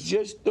benefits,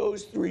 just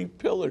those 3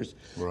 pillars.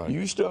 Right.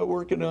 You start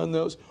working on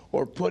those,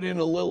 or put in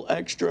a little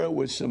extra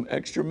with some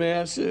extra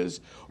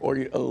masses, or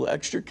a little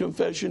extra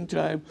confession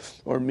time,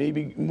 or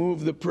maybe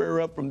move the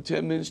prayer up from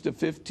 10 minutes to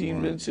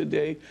 15 minutes a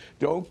day.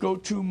 Don't go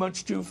too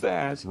much too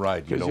fast.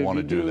 Right, you don't want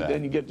to do that.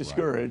 Then you get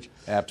discouraged.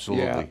 Right.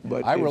 Absolutely. Yeah,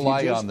 but I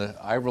rely on the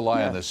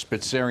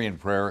Spitzerian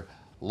prayer,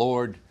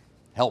 Lord,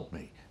 help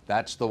me.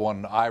 That's the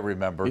one I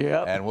remember.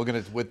 Yep. And we're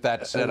going to, with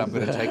that said, I'm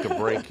going to take a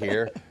break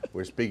here.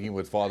 We're speaking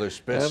with Father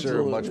Spitzer.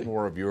 Absolutely. Much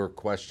more of your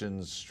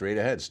questions straight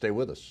ahead. Stay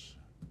with us.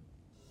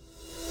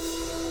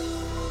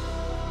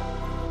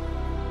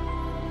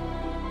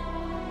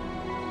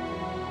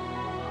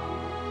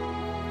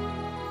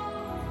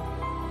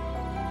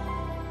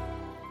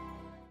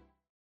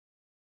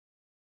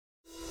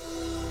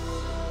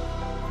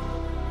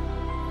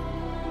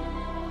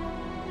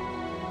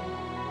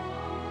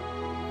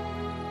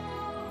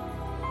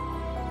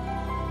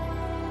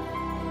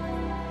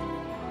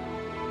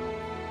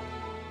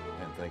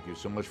 Thank you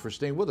so much for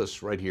staying with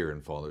us right here in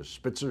Father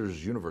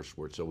Spitzer's Universe,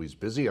 where it's always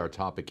busy. Our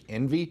topic,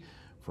 envy,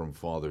 from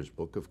Father's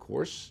book, of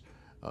course,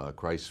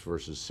 Christ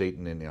versus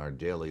Satan in our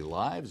daily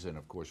lives. And,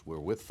 of course, we're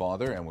with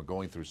Father, and we're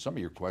going through some of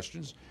your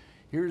questions.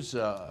 Here's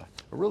a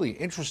really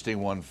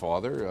interesting one,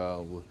 Father.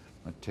 We'll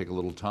take a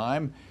little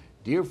time.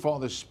 Dear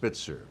Father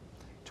Spitzer,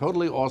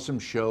 totally awesome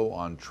show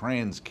on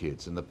trans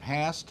kids. In the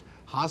past,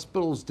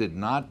 hospitals did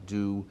not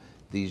do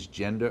these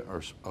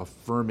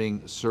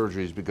gender-affirming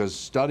surgeries because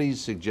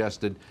studies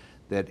suggested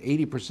that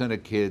 80%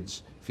 of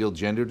kids feel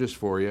gender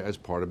dysphoria as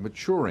part of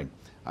maturing.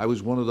 I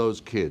was one of those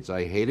kids.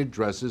 I hated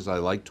dresses, I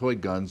liked toy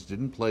guns,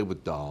 didn't play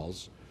with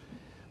dolls,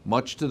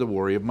 much to the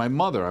worry of my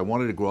mother. I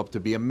wanted to grow up to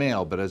be a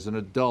male, but as an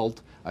adult,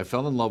 I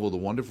fell in love with a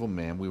wonderful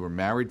man. We were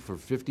married for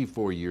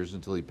 54 years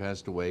until he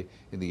passed away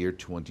in the year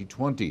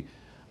 2020.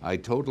 I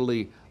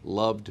totally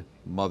loved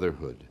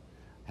motherhood,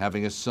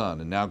 having a son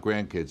and now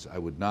grandkids. I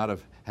would not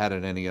have had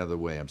it any other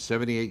way. I'm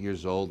 78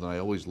 years old, and I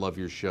always love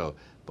your show.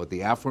 But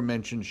the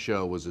aforementioned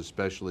show was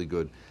especially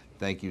good.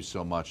 Thank you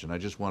so much. And I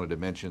just wanted to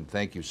mention,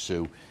 thank you,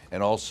 Sue,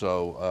 and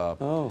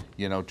also,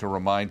 you know, to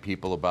remind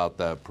people about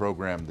the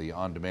program, the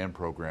on-demand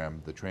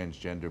program, the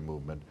transgender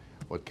movement.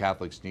 What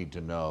Catholics need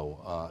to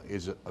know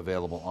is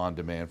available on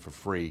demand for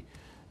free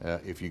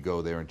if you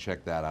go there and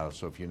check that out.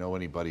 So if you know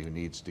anybody who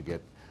needs to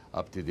get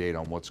up to date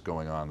on what's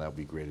going on, that would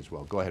be great as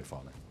well. Go ahead,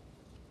 Father.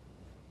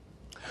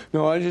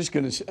 No, I was just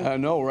going to say,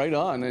 no, right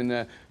on.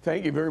 And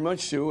thank you very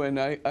much, Sue, and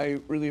I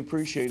really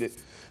appreciate it.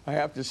 I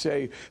have to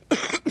say,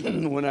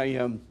 when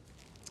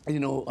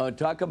I,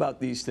 talk about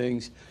these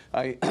things,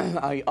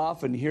 I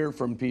often hear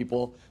from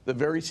people the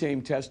very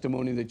same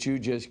testimony that you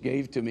just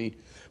gave to me.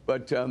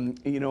 But,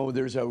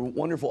 there's a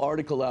wonderful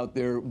article out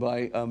there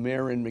by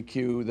Marin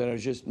McHugh that I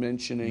was just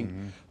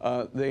mentioning.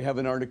 Mm-hmm. They have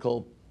an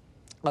article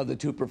of the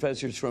 2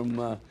 professors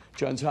from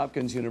Johns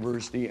Hopkins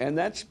University, and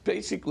that's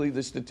basically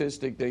the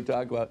statistic they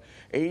talk about.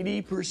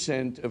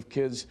 80% of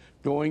kids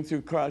going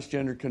through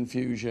cross-gender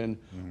confusion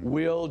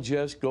will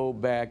just go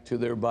back to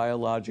their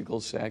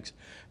biological sex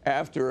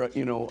after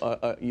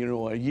a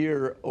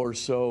year or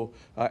so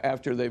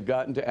after they've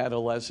gotten to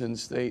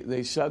adolescence.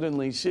 They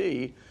suddenly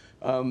see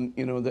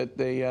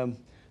that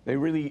they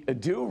really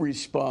do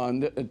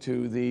respond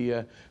to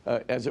the,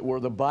 as it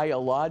were, the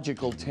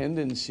biological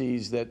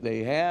tendencies that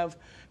they have,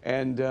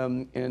 and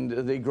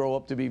they grow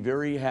up to be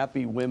very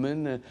happy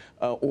women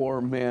or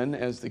men,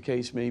 as the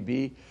case may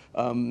be,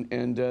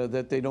 and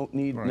that they don't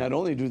need. Right. Not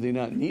only do they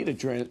not need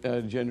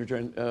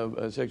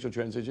a sexual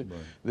transition, right,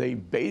 they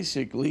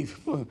basically,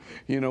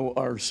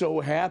 are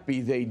so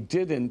happy they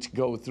didn't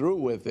go through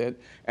with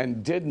it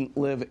and didn't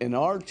live in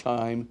our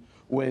time,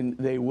 when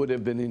they would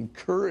have been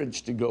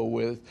encouraged to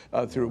go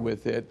through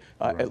with it,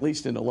 right, at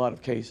least in a lot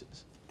of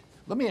cases.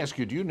 Let me ask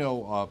you, do you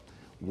know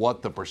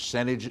what the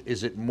percentage,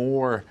 is it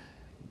more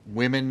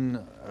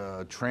women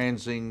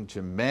transing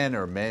to men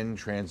or men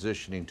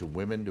transitioning to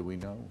women, do we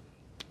know?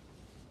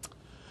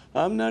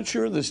 I'm not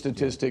sure the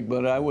statistic,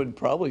 but I would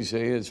probably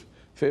say it's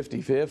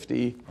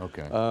 50-50.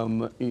 Okay.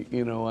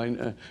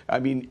 I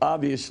mean,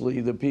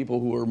 obviously the people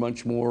who are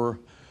much more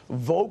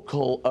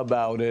vocal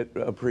about it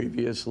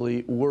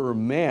previously were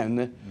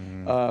men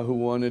who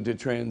wanted to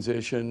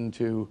transition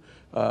to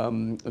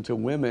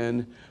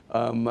women,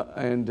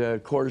 and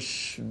of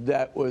course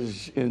that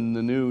was in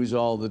the news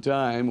all the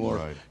time,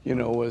 or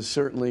was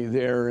certainly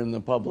there in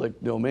the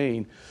public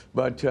domain.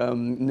 But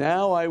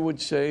now I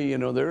would say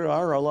there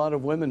are a lot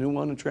of women who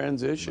want to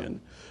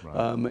transition,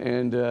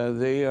 and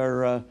they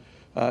are.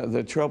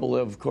 The trouble,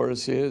 of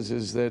course,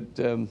 is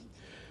that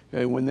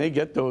when they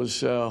get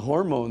those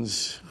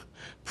hormones,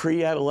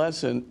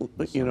 pre-adolescent,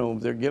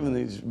 they're given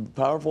these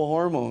powerful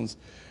hormones.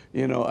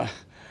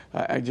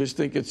 I just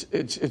think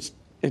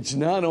it's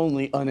not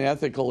only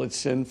unethical, it's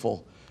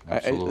sinful.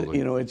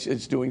 Absolutely.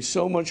 It's doing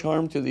so much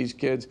harm to these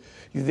kids.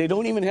 They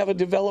don't even have a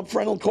developed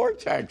frontal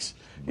cortex,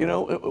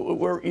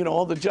 where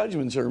all the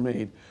judgments are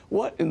made.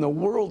 What in the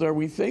world are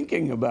we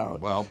thinking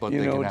about? Well, but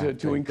they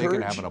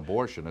can have an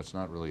abortion. It's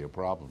not really a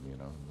problem,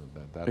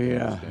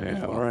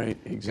 Right,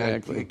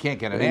 exactly. They can't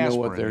get an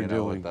aspirin,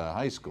 at the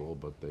high school,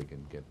 but they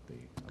can get the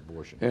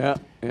abortion.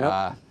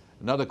 Yeah.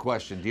 Another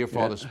question. Dear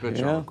Father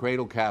Spitzer, I'm a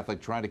cradle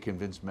Catholic trying to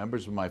convince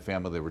members of my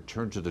family to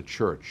return to the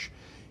church.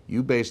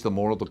 You base the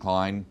moral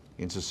decline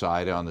in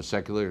society on the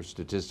secular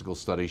statistical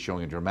studies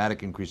showing a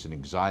dramatic increase in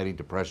anxiety,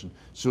 depression,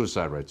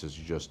 suicide rates, as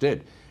you just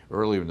did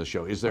earlier in the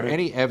show. Is there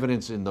any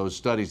evidence in those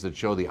studies that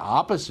show the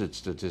opposite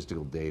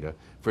statistical data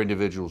for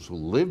individuals who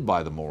live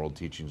by the moral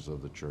teachings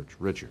of the church?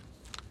 Richard.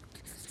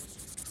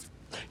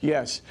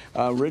 Yes,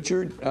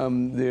 Richard,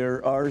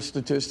 there are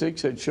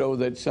statistics that show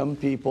that some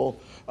people,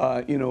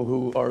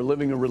 who are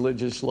living a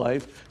religious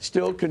life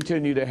still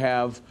continue to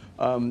have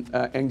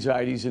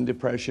anxieties and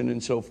depression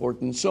and so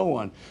forth and so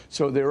on.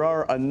 So there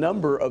are a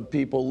number of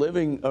people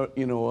living,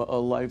 a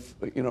life,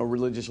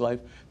 religious life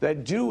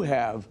that do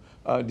have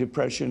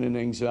depression and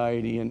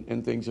anxiety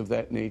and things of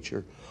that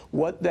nature.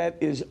 What that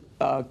is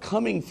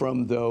coming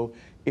from, though,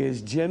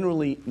 is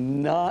generally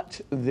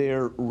not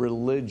their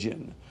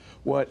religion.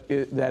 What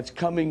that's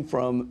coming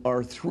from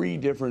are three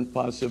different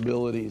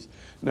possibilities.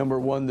 Number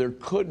one, there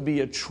could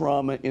be a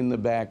trauma in the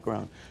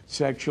background,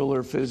 sexual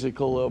or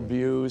physical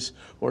abuse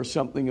or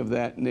something of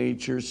that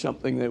nature,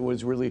 something that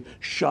was really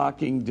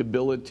shocking,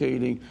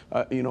 debilitating,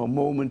 a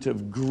moment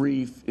of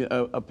grief,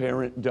 a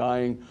parent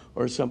dying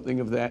or something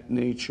of that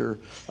nature.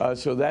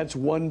 So that's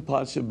one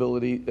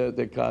possibility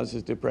that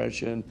causes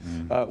depression.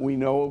 We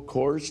know, of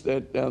course,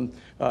 that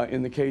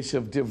in the case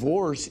of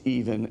divorce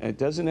even, it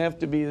doesn't have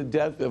to be the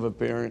death of a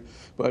parent,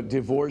 but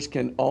divorce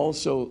can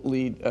also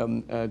lead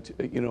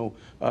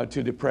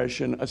to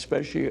depression,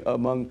 especially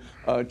among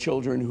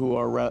children who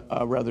are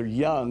rather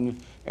young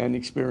and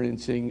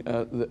experiencing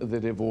the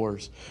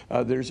divorce.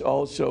 There's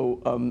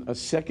also a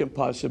second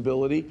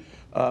possibility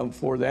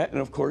for that, and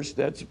of course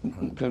that's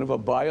kind of a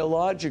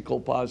biological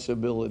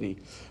possibility.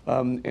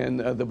 And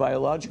the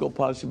biological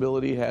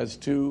possibility has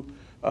two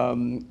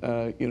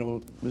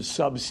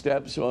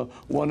sub-steps.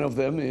 One of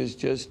them is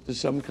just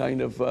some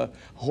kind of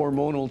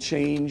hormonal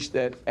change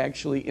that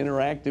actually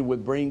interacted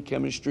with brain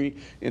chemistry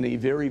in a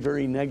very,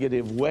 very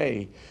negative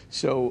way.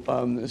 So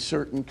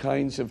certain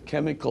kinds of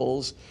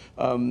chemicals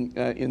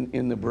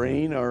in the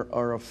brain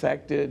are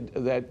affected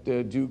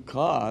that do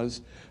cause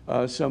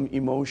some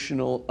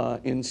emotional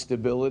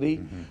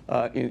instability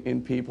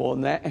in people,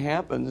 and that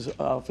happens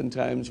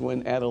oftentimes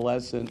when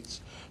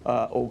adolescence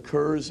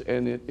occurs,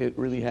 and it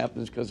really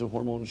happens because of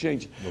hormonal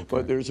change.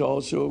 But there's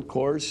also, of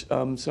course,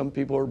 some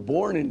people are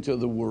born into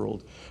the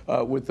world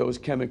with those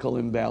chemical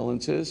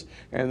imbalances,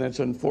 and that's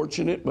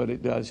unfortunate, but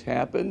it does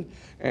happen.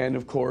 And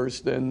of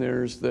course, then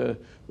there's the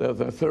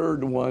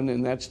third one,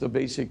 and that's the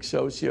basic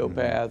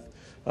sociopath,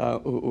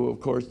 who, of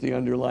course, the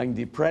underlying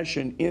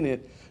depression in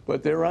it,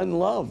 but they're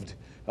unloved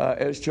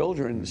as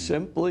children,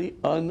 simply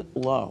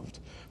unloved,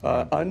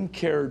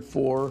 uncared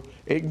for,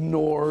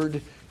 ignored,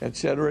 et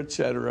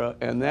cetera,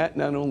 and that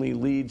not only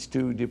leads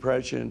to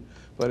depression,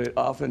 but it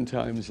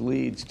oftentimes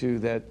leads to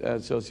that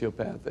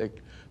sociopathic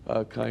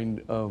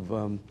kind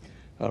of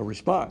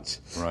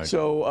response. Right.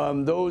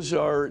 So those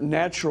are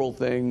natural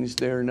things.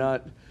 They're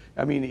not,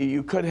 I mean,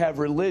 you could have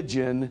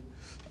religion,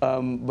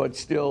 but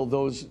still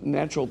those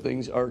natural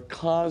things are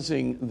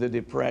causing the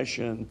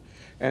depression.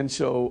 And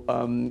so,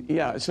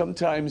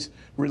 sometimes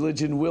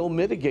religion will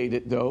mitigate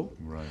it, though.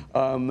 Right.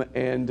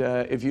 And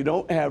if you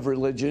don't have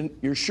religion,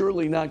 you're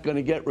surely not going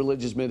to get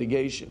religious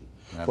mitigation.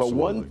 Absolutely. But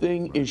one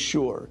thing is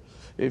sure.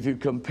 If you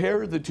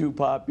compare the two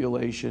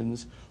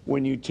populations,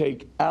 when you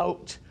take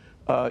out,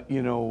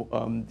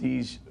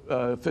 these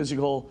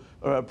physical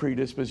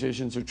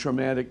predispositions or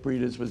traumatic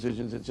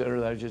predispositions, et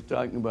cetera, that I was just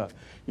talking about,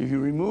 if you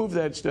remove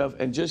that stuff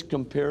and just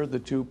compare the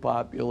two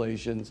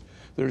populations,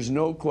 there's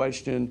no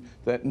question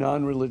that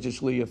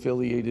non-religiously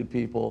affiliated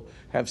people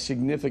have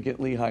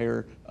significantly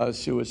higher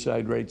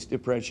suicide rates,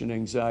 depression,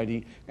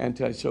 anxiety,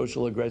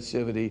 antisocial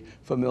aggressivity,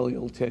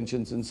 familial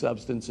tensions, and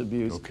substance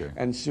abuse,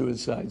 and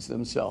suicides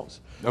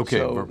themselves. Okay.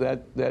 So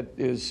that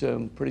is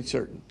pretty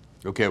certain.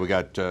 Okay, we're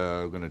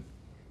going to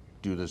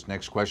do this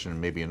next question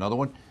and maybe another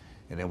one,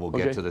 and then we'll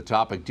get to the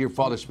topic. Dear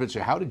Father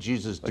Spitzer, how did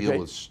Jesus deal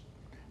with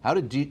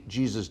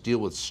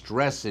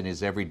stress in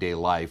his everyday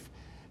life,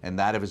 and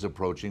that of his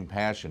approaching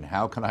passion.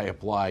 How can I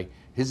apply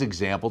his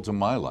example to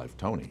my life?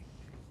 Tony.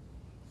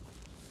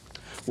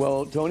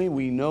 Well, Tony,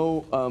 we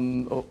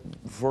know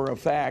for a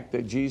fact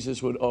that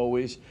Jesus would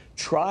always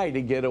try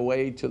to get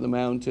away to the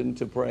mountain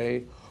to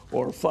pray,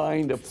 or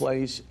find a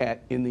place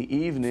in the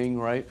evening,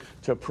 right,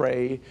 to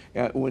pray.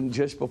 When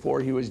just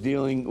before he was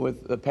dealing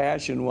with the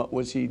passion, what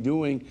was he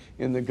doing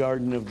in the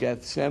Garden of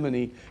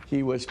Gethsemane?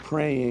 He was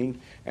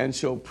praying. And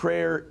so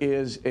prayer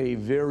is a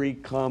very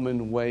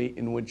common way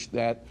in which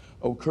that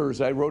occurs.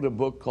 I wrote a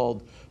book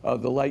called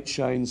The Light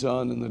Shines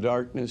On in the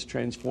Darkness,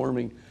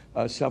 Transforming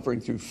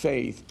Suffering Through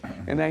Faith.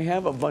 And I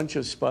have a bunch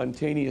of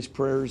spontaneous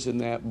prayers in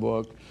that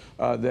book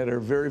that are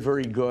very,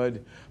 very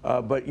good.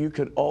 But you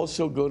could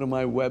also go to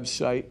my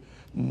website,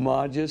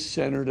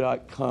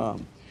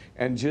 magicenter.com,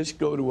 and just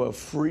go to a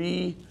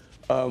free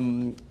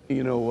website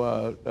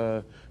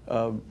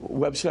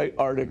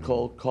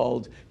article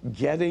called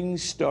Getting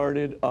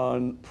Started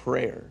on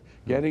Prayer.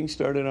 Getting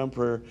Started on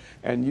Prayer,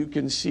 and you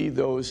can see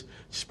those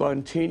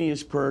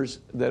spontaneous prayers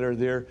that are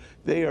there.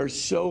 They are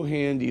so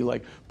handy,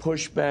 like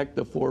push back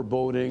the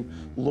foreboding,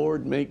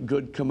 Lord, make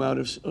good come out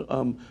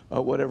of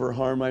whatever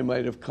harm I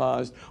might have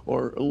caused,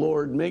 or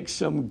Lord, make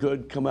some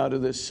good come out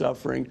of this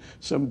suffering,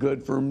 some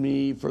good for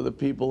me, for the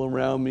people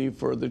around me,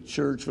 for the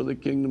church, for the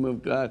kingdom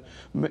of God.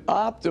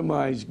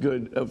 Optimize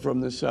good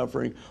from the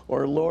suffering,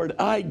 or Lord,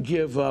 I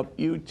give up,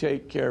 you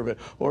take care of it,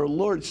 or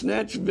Lord,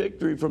 snatch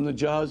victory from the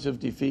jaws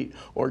of defeat,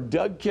 or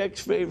Doug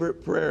Keck's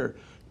favorite prayer,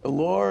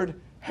 Lord,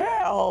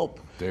 help.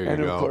 There you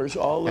and go. of course,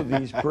 all of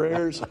these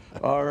prayers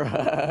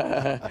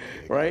are,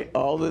 right?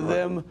 All of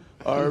them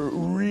are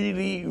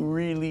really,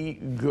 really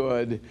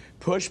good.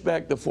 Push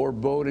back the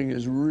foreboding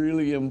is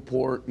really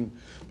important,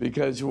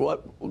 because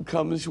what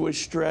comes with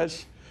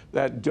stress,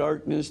 that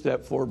darkness,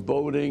 that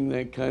foreboding,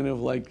 that kind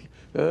of like,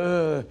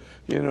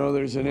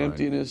 there's an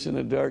emptiness and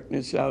a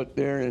darkness out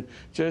there, and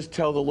just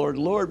tell the Lord,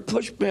 Lord,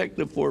 push back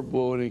the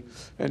foreboding,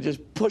 and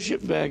just push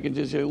it back, and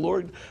just say,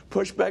 Lord,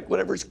 push back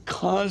whatever's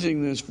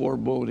causing this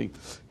foreboding.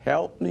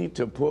 Help me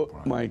to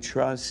put my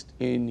trust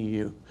in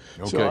you.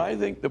 Okay. So I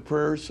think the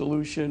prayer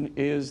solution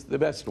is the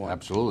best one.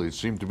 Absolutely. It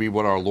seemed to be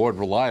what our Lord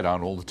relied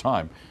on all the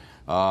time.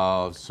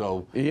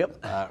 Yep.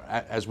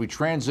 As we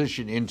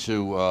transition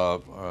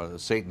into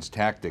Satan's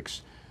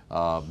tactics,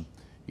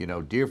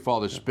 dear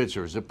Father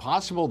Spitzer, is it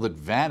possible that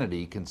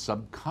vanity can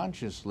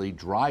subconsciously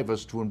drive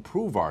us to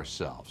improve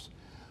ourselves?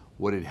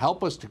 Would it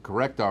help us to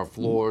correct our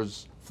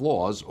flaws,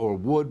 or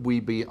would we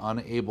be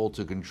unable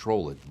to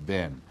control it?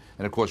 Ben.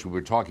 And of course, we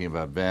were talking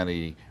about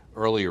vanity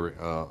earlier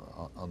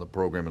on the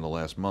program in the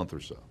last month or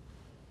so.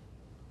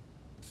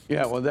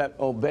 Yeah,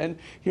 well, Ben,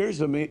 here's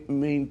the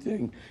main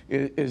thing,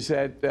 is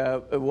that,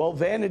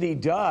 vanity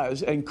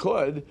does and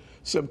could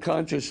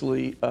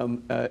subconsciously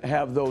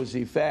have those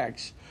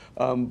effects.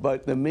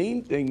 But the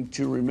main thing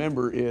to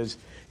remember is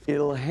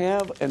it'll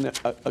have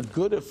a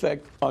good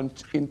effect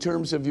in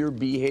terms of your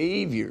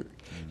behavior,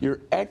 your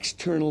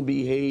external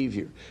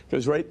behavior.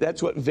 Because, right,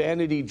 that's what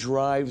vanity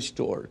drives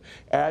toward,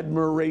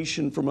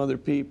 admiration from other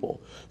people.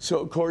 So,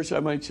 of course,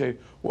 I might say,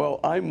 well,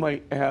 I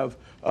might have,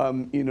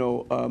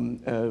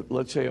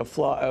 let's say a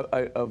flaw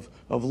of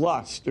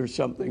lust or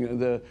something,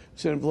 the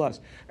sin of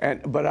lust.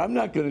 But I'm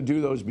not going to do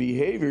those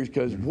behaviors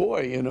because,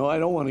 boy, I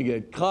don't want to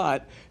get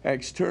caught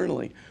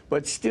externally.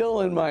 But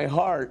still in my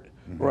heart,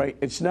 right,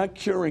 it's not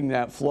curing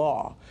that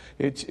flaw.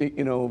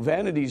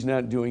 Vanity's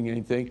not doing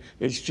anything.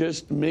 It's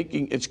just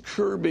it's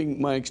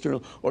curbing my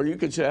external. Or you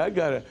could say, I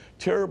got a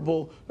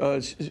terrible,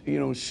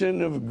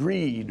 sin of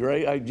greed,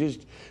 right? I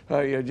just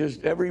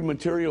every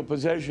material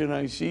possession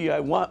I see, I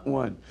want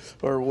one,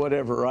 or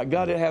whatever. I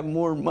got to have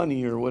more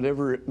money, or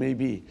whatever it may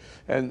be.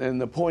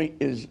 And the point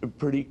is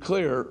pretty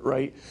clear,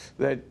 right?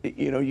 That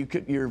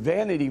your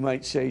vanity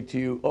might say to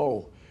you,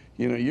 oh,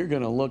 you're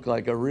going to look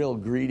like a real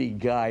greedy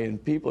guy,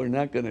 and people are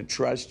not going to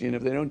trust you. And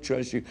if they don't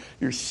trust you,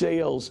 your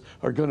sales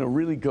are going to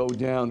really go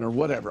down, or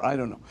whatever. I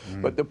don't know.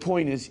 But the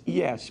point is,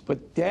 yes,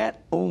 but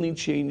that only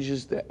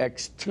changes the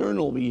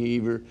external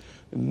behavior,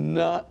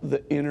 not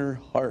the inner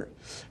heart.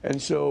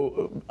 And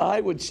so I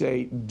would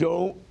say,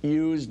 don't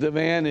use the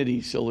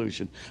vanity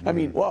solution. I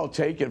mean, well,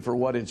 take it for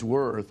what it's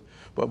worth.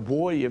 But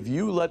boy, if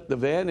you let the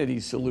vanity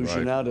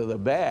solution out of the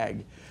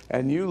bag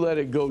and you let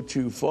it go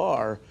too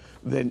far,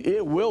 then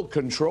it will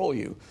control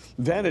you.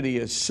 Vanity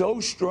is so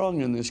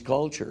strong in this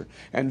culture,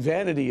 and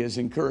vanity is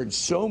encouraged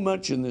so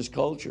much in this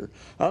culture.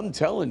 I'm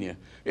telling you,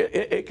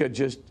 it could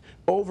just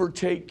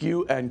overtake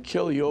you and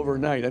kill you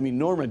overnight. I mean,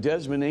 Norma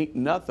Desmond ain't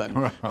nothing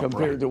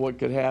compared to what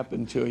could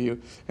happen to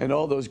you. And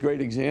all those great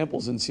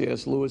examples in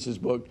C.S. Lewis's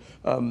book,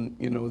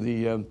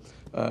 the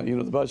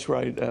bus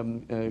ride,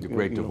 The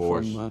Great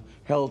Divorce. From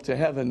hell to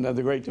heaven,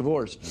 the Great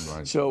Divorce.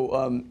 Right.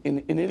 So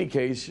in any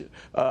case,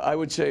 I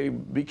would say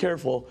be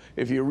careful.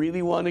 If you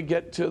really want to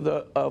get to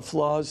the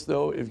flaws,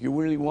 though, if you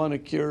really want a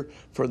cure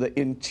for the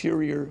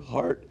interior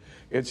heart,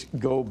 it's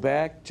go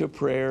back to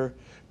prayer,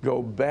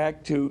 go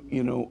back to,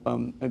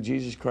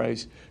 Jesus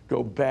Christ,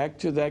 go back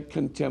to that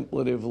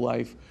contemplative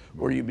life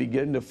where you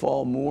begin to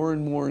fall more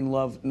and more in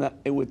love, not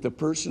with the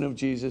person of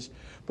Jesus,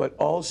 but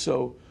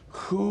also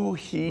who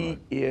he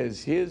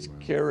is, his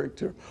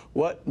character,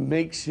 what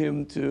makes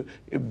him to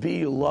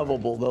be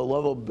lovable, the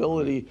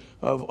lovability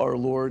of our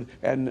Lord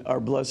and our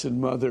Blessed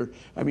Mother.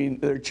 I mean,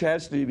 their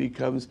chastity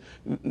becomes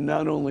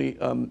not only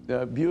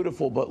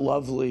beautiful but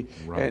lovely,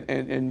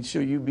 and so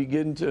you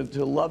begin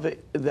to love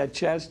it, that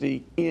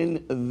chastity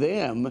in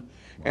them.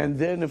 And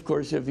then, of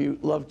course, if you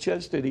love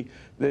chastity,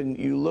 then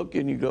you look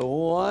and you go,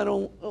 "Oh, I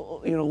don't,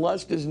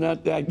 lust is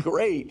not that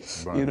great,"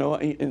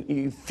 and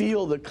you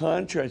feel the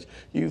contrast.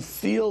 You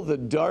feel the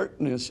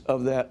darkness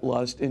of that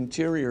lust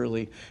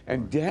interiorly,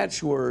 and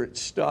that's where it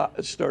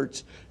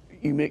starts.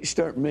 You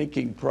start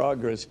making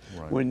progress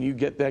when you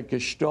get that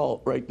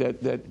gestalt, right?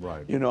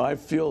 I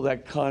feel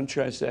that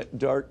contrast, that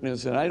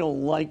darkness, and I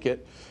don't like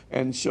it.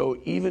 And so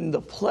even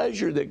the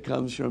pleasure that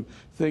comes from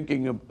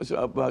thinking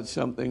about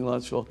something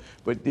lustful,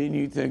 but then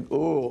you think,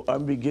 oh,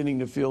 I'm beginning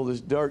to feel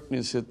this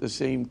darkness at the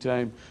same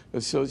time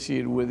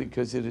associated with it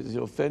because it is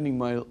offending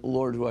my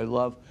Lord who I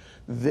love,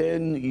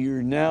 then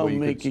you're now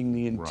making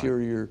the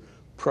interior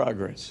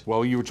progress.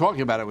 Well, you were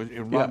talking about it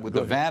with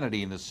the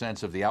vanity in the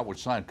sense of the outward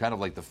sign, kind of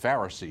like the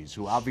Pharisees,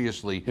 who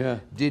obviously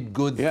did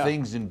good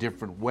things in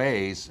different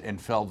ways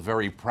and felt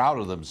very proud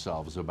of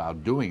themselves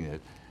about doing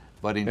it,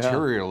 but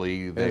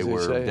interiorly they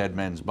were dead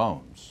men's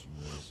bones,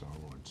 as our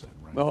Lord said.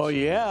 Right? Oh,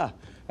 yeah.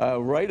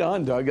 Right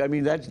on, Doug. I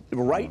mean, that's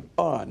right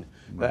on.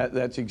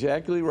 That's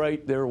exactly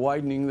right. They're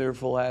widening their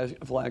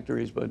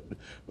phylacteries, but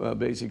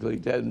basically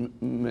dead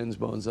men's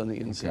bones on the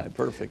inside. Okay.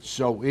 Perfect.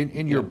 So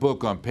in your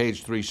book on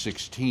page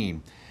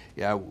 316,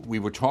 we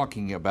were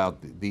talking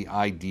about the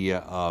idea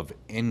of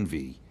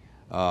envy.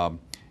 And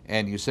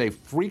you say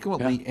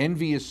frequently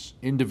envious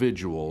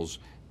individuals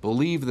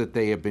believe that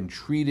they have been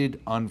treated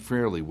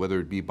unfairly,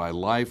 whether it be by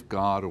life,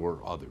 God, or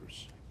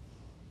others.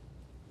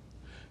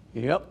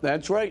 Yep,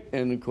 that's right.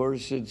 And of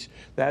course,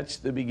 that's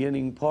the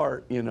beginning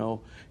part.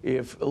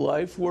 If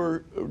life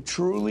were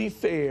truly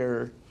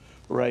fair,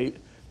 right,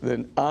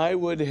 then I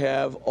would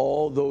have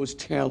all those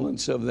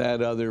talents of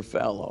that other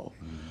fellow.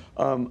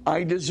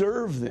 I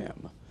deserve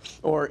them.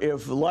 Or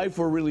if life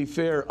were really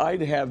fair,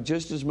 I'd have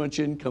just as much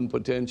income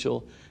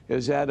potential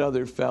as that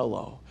other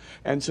fellow.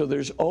 And so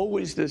there's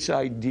always this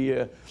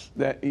idea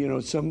that,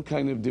 some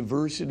kind of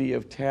diversity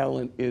of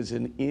talent is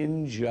an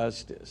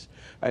injustice,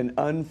 an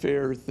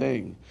unfair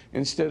thing,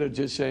 instead of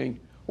just saying,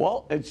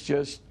 well, it's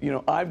just,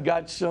 I've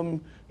got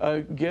some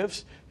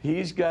gifts,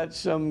 he's got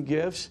some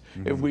gifts.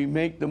 If we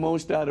make the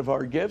most out of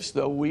our gifts,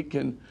 though, we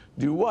can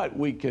do what?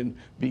 We can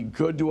be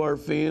good to our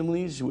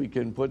families. We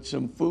can put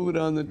some food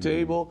on the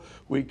table.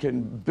 We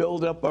can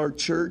build up our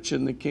church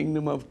in the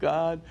kingdom of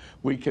God.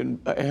 We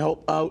can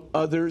help out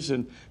others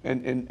and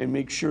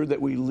make sure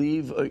that we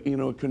leave a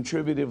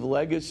contributive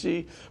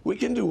legacy. We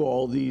can do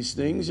all these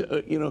things.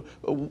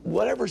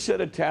 Whatever set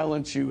of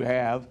talents you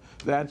have,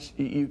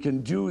 you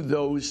can do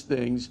those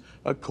things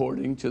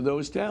according to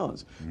those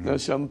talents. Now,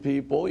 some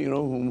people,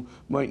 who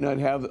might not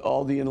have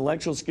all the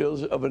intellectual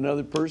skills of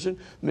another person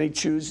may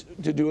choose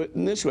to do it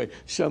in this way.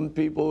 Some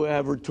people who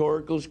have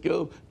rhetorical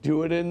skill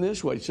do it in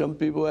this way. Some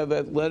people have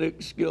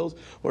athletic skills,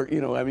 or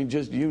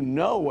just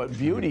what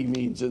beauty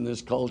means in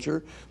this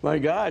culture. My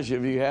gosh,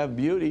 if you have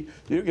beauty,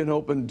 you can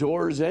open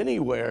doors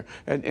anywhere.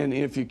 And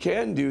if you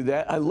can do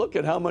that, I look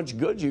at how much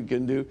good you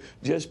can do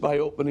just by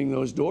opening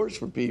those doors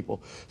for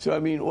people. So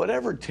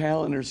whatever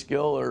talent or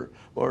skill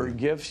or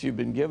gifts you've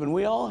been given,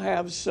 we all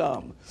have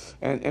some,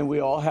 and we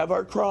all have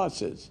our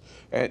crosses.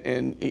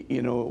 And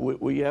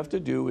what we have to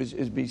do is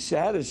be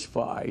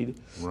satisfied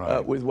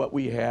with what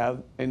we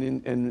have, and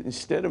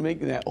instead of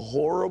making that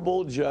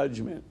horrible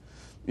judgment,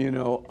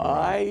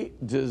 I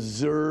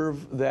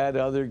deserve that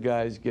other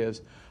guy's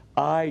gifts.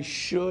 I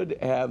should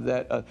have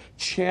that,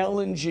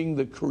 challenging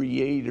the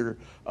Creator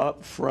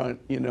up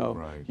front,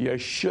 You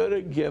should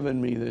have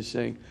given me this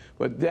thing,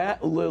 but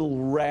that little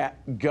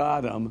rat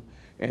got him,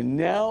 and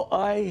now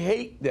I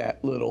hate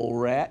that little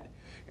rat,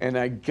 and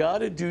I got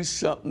to do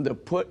something to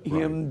put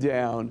him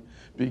down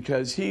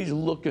because he's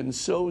looking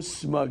so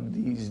smug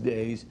these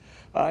days.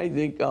 I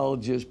think I'll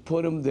just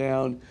put him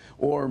down,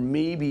 or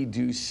maybe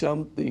do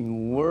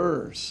something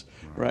worse,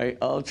 right?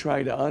 I'll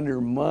try to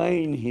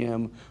undermine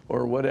him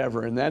or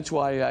whatever. And that's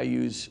why I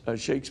use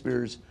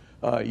Shakespeare's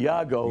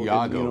Iago.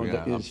 Absolutely.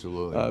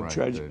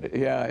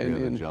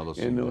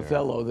 In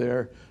Othello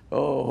there.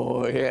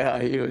 Oh,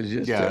 yeah, he was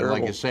just terrible.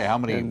 Like you say, how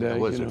many,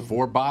 was it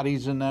 4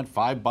 bodies in that?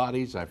 5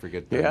 bodies? I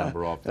forget the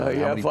number off the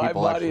how many 5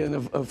 body and a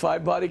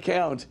 5-body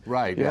count.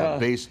 Right,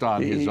 based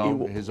on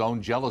his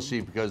own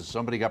jealousy because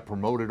somebody got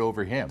promoted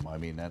over him. I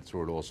mean, that's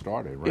where it all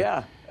started, right?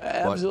 Yeah,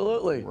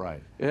 absolutely.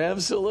 Right.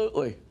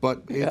 Absolutely.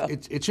 But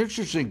it's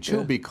interesting,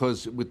 too,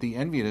 because with the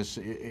enviness,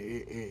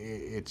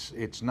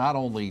 it's not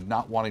only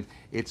not wanting,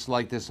 it's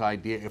like this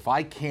idea, if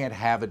I can't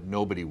have it,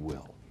 nobody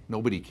will.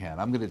 Nobody can.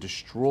 I'm going to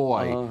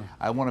destroy.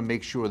 I want to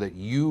make sure that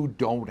you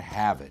don't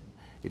have it.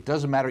 It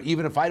doesn't matter.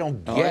 Even if I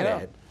don't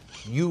get it,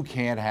 you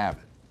can't have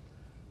it.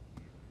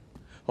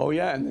 Oh,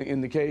 yeah. In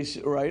the case,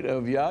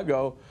 of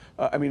Iago,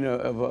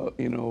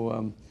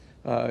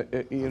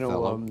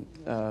 Iago,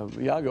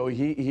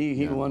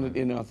 he wanted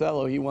in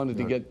Othello, he wanted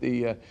to get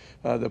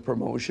the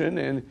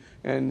promotion,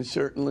 and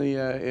certainly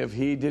if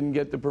he didn't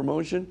get the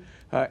promotion,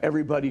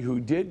 everybody who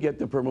did get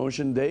the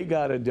promotion, they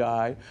got to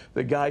die.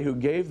 The guy who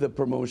gave the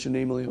promotion,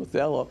 namely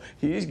Othello,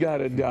 he's got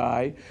to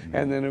die.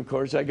 And then, of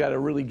course, I got to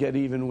really get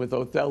even with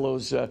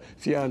Othello's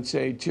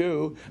fiancée,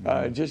 too.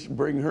 Just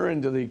bring her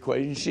into the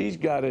equation. She's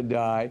got to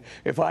die.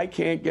 If I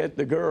can't get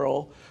the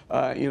girl,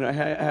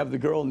 have the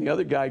girl and the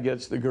other guy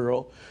gets the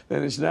girl,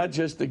 then it's not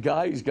just the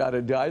guy who's got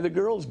to die, the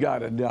girl's got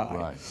to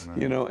die.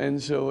 Right.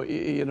 And so,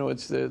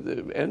 it's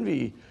the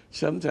envy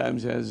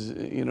sometimes has,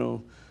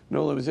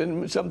 no limits,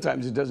 and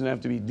sometimes it doesn't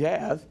have to be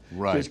death.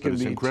 Right, Just can but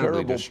it's be incredibly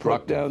terrible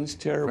destructive. put-downs,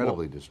 terrible.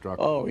 Incredibly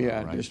destructive. Oh,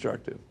 yeah, right?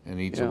 destructive. And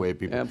eats away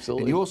people.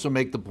 Absolutely. And you also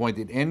make the point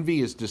that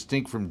envy is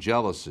distinct from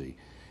jealousy.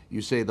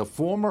 You say the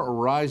former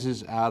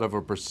arises out of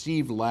a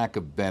perceived lack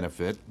of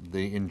benefit,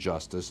 the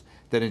injustice,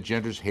 that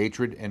engenders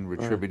hatred and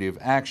retributive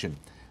action.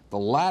 The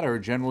latter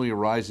generally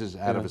arises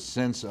out of a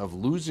sense of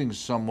losing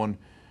someone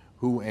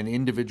who an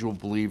individual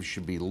believes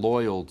should be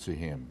loyal to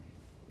him.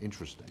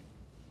 Interesting.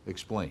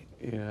 Explain.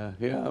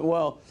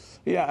 Well,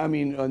 I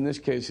mean, in this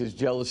case, it's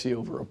jealousy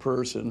over a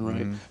person,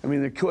 right? I mean,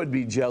 there could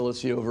be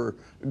jealousy over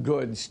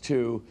goods,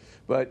 too.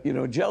 But,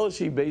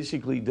 jealousy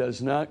basically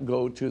does not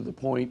go to the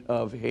point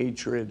of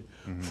hatred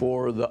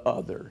for the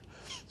other.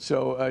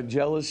 So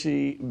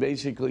jealousy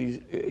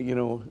basically,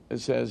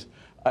 says,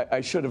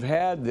 I should have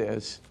had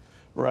this,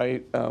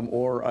 right?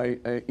 Or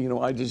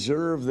I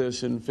deserve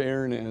this in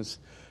fairness.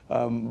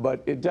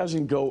 But it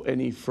doesn't go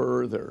any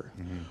further.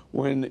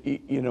 When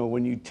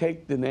you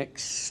take the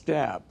next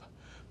step,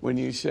 when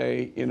you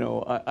say,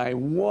 I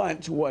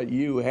want what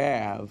you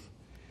have,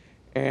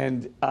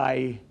 and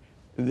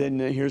then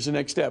here's the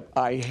next step.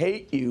 I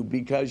hate you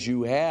because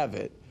you have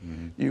it.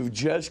 You've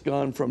just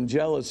gone from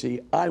jealousy,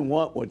 I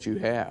want what you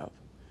have.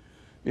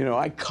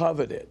 I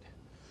covet it,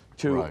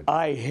 to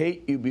I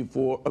hate you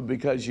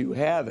because you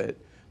have it.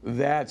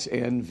 That's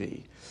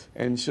envy.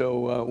 And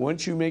so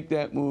once you make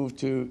that move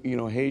to,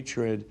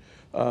 hatred,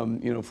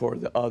 for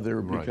the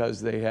other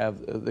because they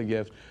have the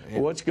gift,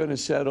 what's going to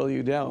settle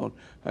you down?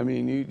 I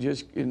mean,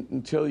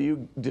 until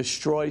you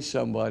destroy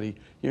somebody,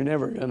 you're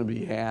never going to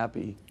be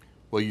happy.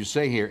 Well, you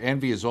say here,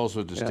 envy is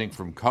also distinct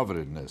from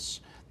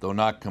covetousness, though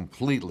not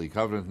completely.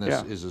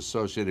 Covetousness is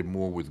associated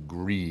more with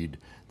greed,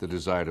 the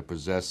desire to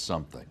possess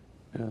something.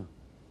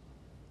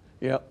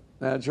 Yeah,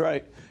 that's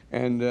right.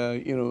 And,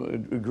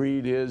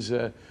 greed is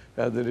the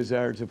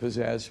desire to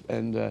possess,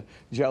 and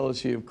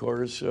jealousy, of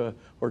course,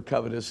 or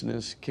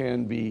covetousness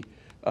can be,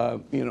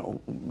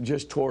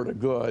 just toward a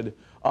good.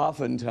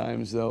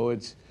 Oftentimes, though,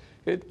 it's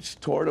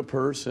toward a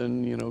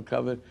person,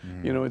 covet.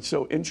 It's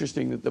so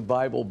interesting that the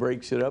Bible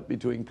breaks it up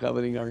between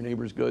coveting our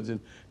neighbor's goods and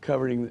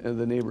coveting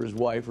the neighbor's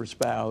wife or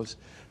spouse,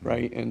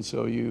 right? And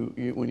so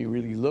when you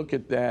really look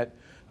at that,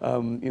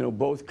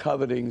 both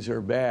covetings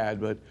are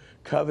bad, but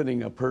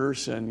coveting a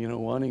person,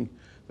 wanting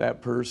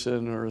that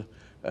person, or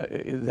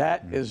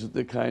that is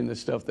the kind of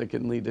stuff that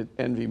can lead to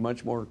envy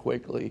much more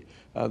quickly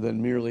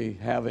than merely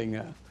having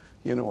a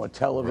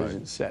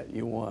television set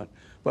you want.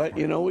 But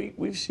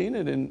we've seen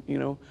it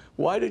in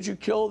why did you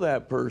kill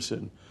that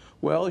person?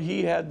 Well,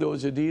 he had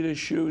those Adidas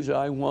shoes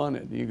I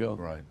wanted. You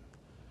go,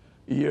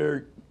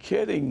 you're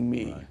kidding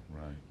me.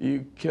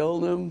 You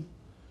killed him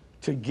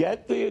to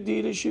get the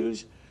Adidas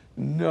shoes?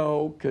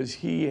 No, because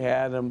he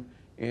had them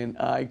and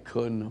I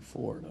couldn't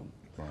afford them.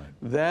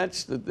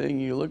 That's the thing.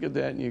 You look at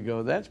that and you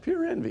go, that's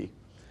pure envy.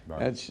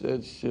 That's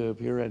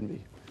pure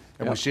envy.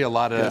 And we see a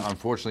lot of,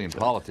 unfortunately, in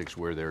politics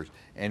where there's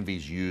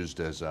envy's used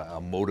as a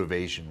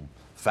motivation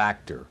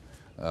factor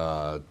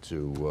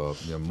to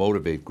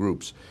motivate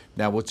groups.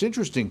 Now, what's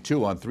interesting,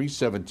 too, on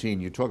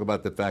 317, you talk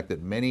about the fact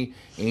that many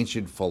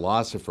ancient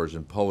philosophers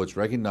and poets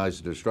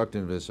recognize the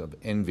destructiveness of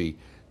envy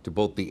to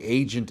both the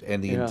agent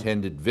and the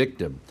intended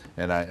victim.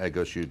 And I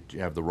guess you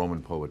have the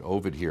Roman poet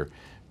Ovid here.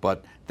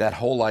 But that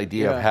whole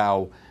idea of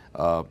how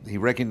he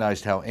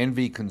recognized how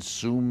envy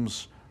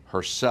consumes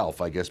herself,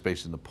 I guess,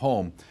 based in the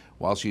poem,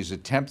 while she's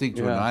attempting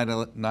to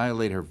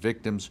annihilate her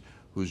victims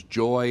whose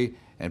joy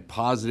and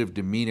positive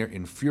demeanor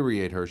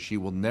infuriate her, she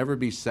will never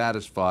be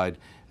satisfied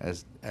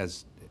as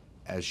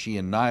she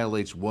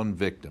annihilates one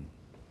victim.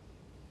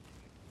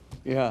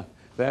 Yeah,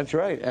 that's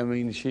right. I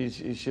mean,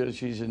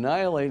 she's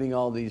annihilating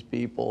all these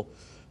people,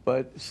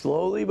 but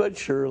slowly but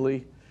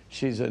surely,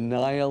 she's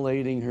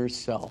annihilating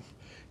herself.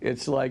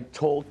 It's like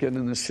Tolkien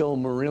in the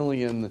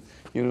Silmarillion,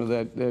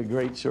 that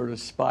great sort of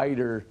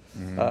spider,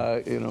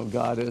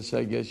 goddess,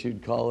 I guess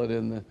you'd call it,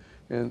 in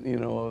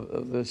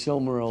the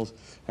Silmarils.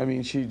 I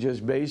mean, she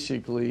just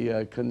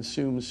basically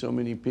consumes so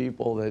many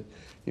people that,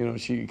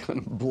 she kind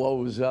of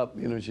blows up.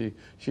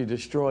 She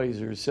destroys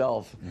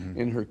herself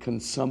in her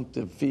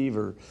consumptive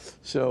fever.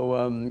 So,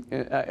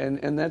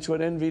 and that's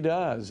what envy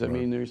does. I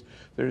mean,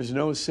 there's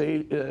no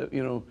sating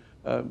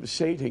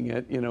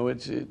it.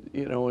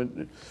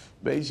 It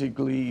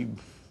basically,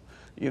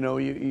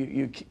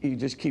 you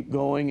just keep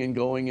going and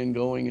going and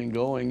going and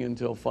going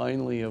until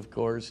finally, of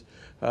course,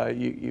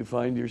 you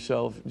find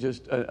yourself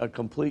just a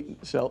complete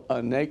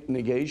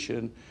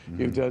negation.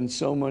 You've done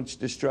so much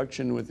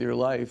destruction with your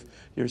life.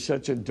 You're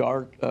such a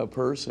dark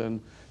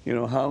person.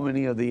 How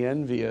many of the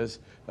envious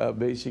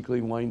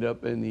basically wind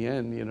up in the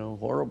end,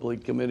 horribly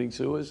committing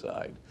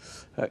suicide?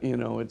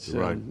 It's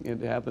Right.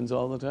 It happens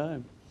all the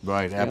time.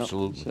 Right,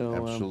 absolutely,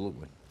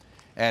 absolutely.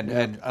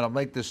 And I'll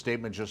make this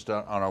statement just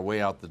on our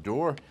way out the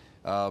door.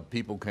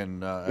 People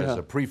can, as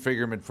a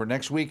prefigurement for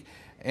next week,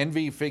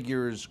 envy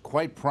figures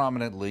quite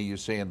prominently, you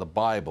say, in the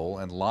Bible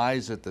and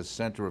lies at the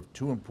center of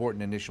two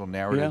important initial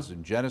narratives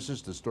in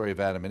Genesis, the story of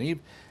Adam and Eve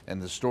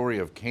and the story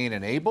of Cain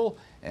and Abel.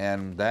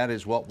 And that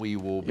is what we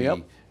will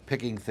be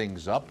picking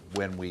things up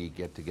when we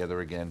get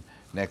together again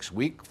next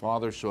week.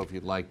 Father, so if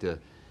you'd like to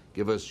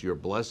give us your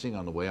blessing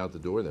on the way out the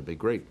door, that'd be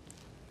great.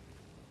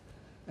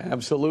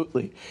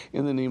 Absolutely.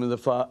 In the name of the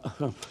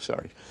Father,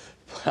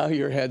 bow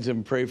your heads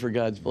and pray for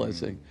God's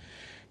blessing.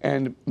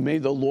 And may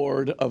the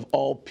Lord of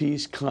all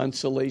peace,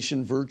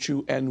 consolation,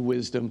 virtue, and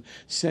wisdom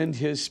send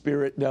his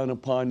Spirit down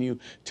upon you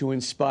to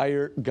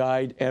inspire,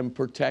 guide, and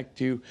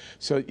protect you,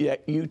 so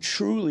that you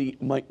truly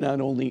might not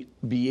only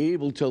be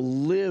able to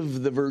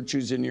live the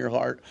virtues in your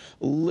heart,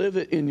 live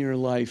it in your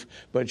life,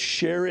 but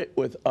share it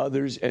with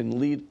others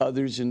and lead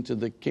others into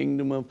the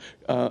kingdom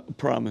of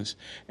promise.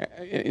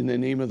 In the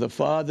name of the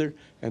Father,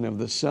 and of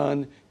the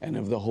Son, and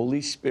of the Holy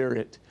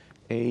Spirit.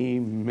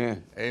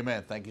 Amen.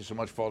 Amen. Thank you so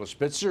much, Father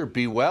Spitzer.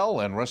 Be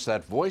well and rest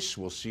that voice.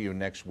 We'll see you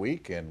next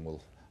week, and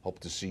we'll hope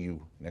to see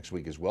you next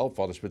week as well.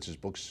 Father Spitzer's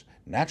books,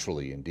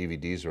 naturally, and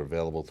DVDs are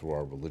available through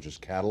our religious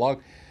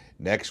catalog.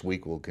 Next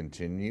week, we'll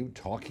continue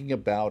talking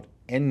about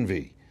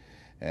envy.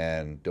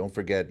 And don't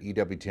forget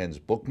EWTN's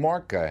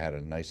bookmark. I had a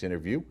nice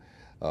interview.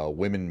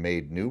 Women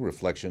Made New,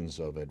 Reflections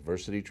of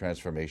Adversity,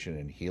 Transformation,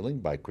 and Healing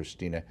by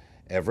Christina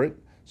Everett.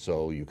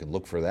 So you can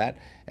look for that.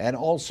 And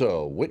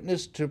also,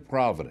 Witness to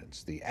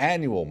Providence, the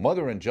annual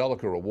Mother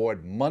Angelica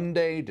Award,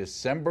 Monday,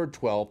 December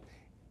 12th,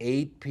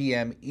 8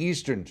 p.m.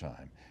 Eastern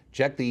Time.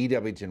 Check the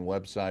EWTN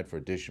website for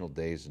additional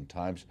days and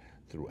times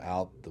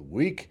throughout the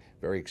week.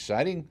 Very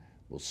exciting.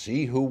 We'll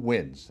see who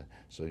wins.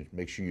 So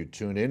make sure you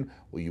tune in.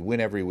 Well, you win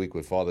every week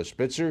with Father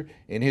Spitzer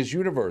in his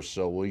universe.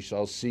 So we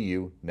shall see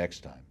you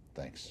next time.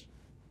 Thanks.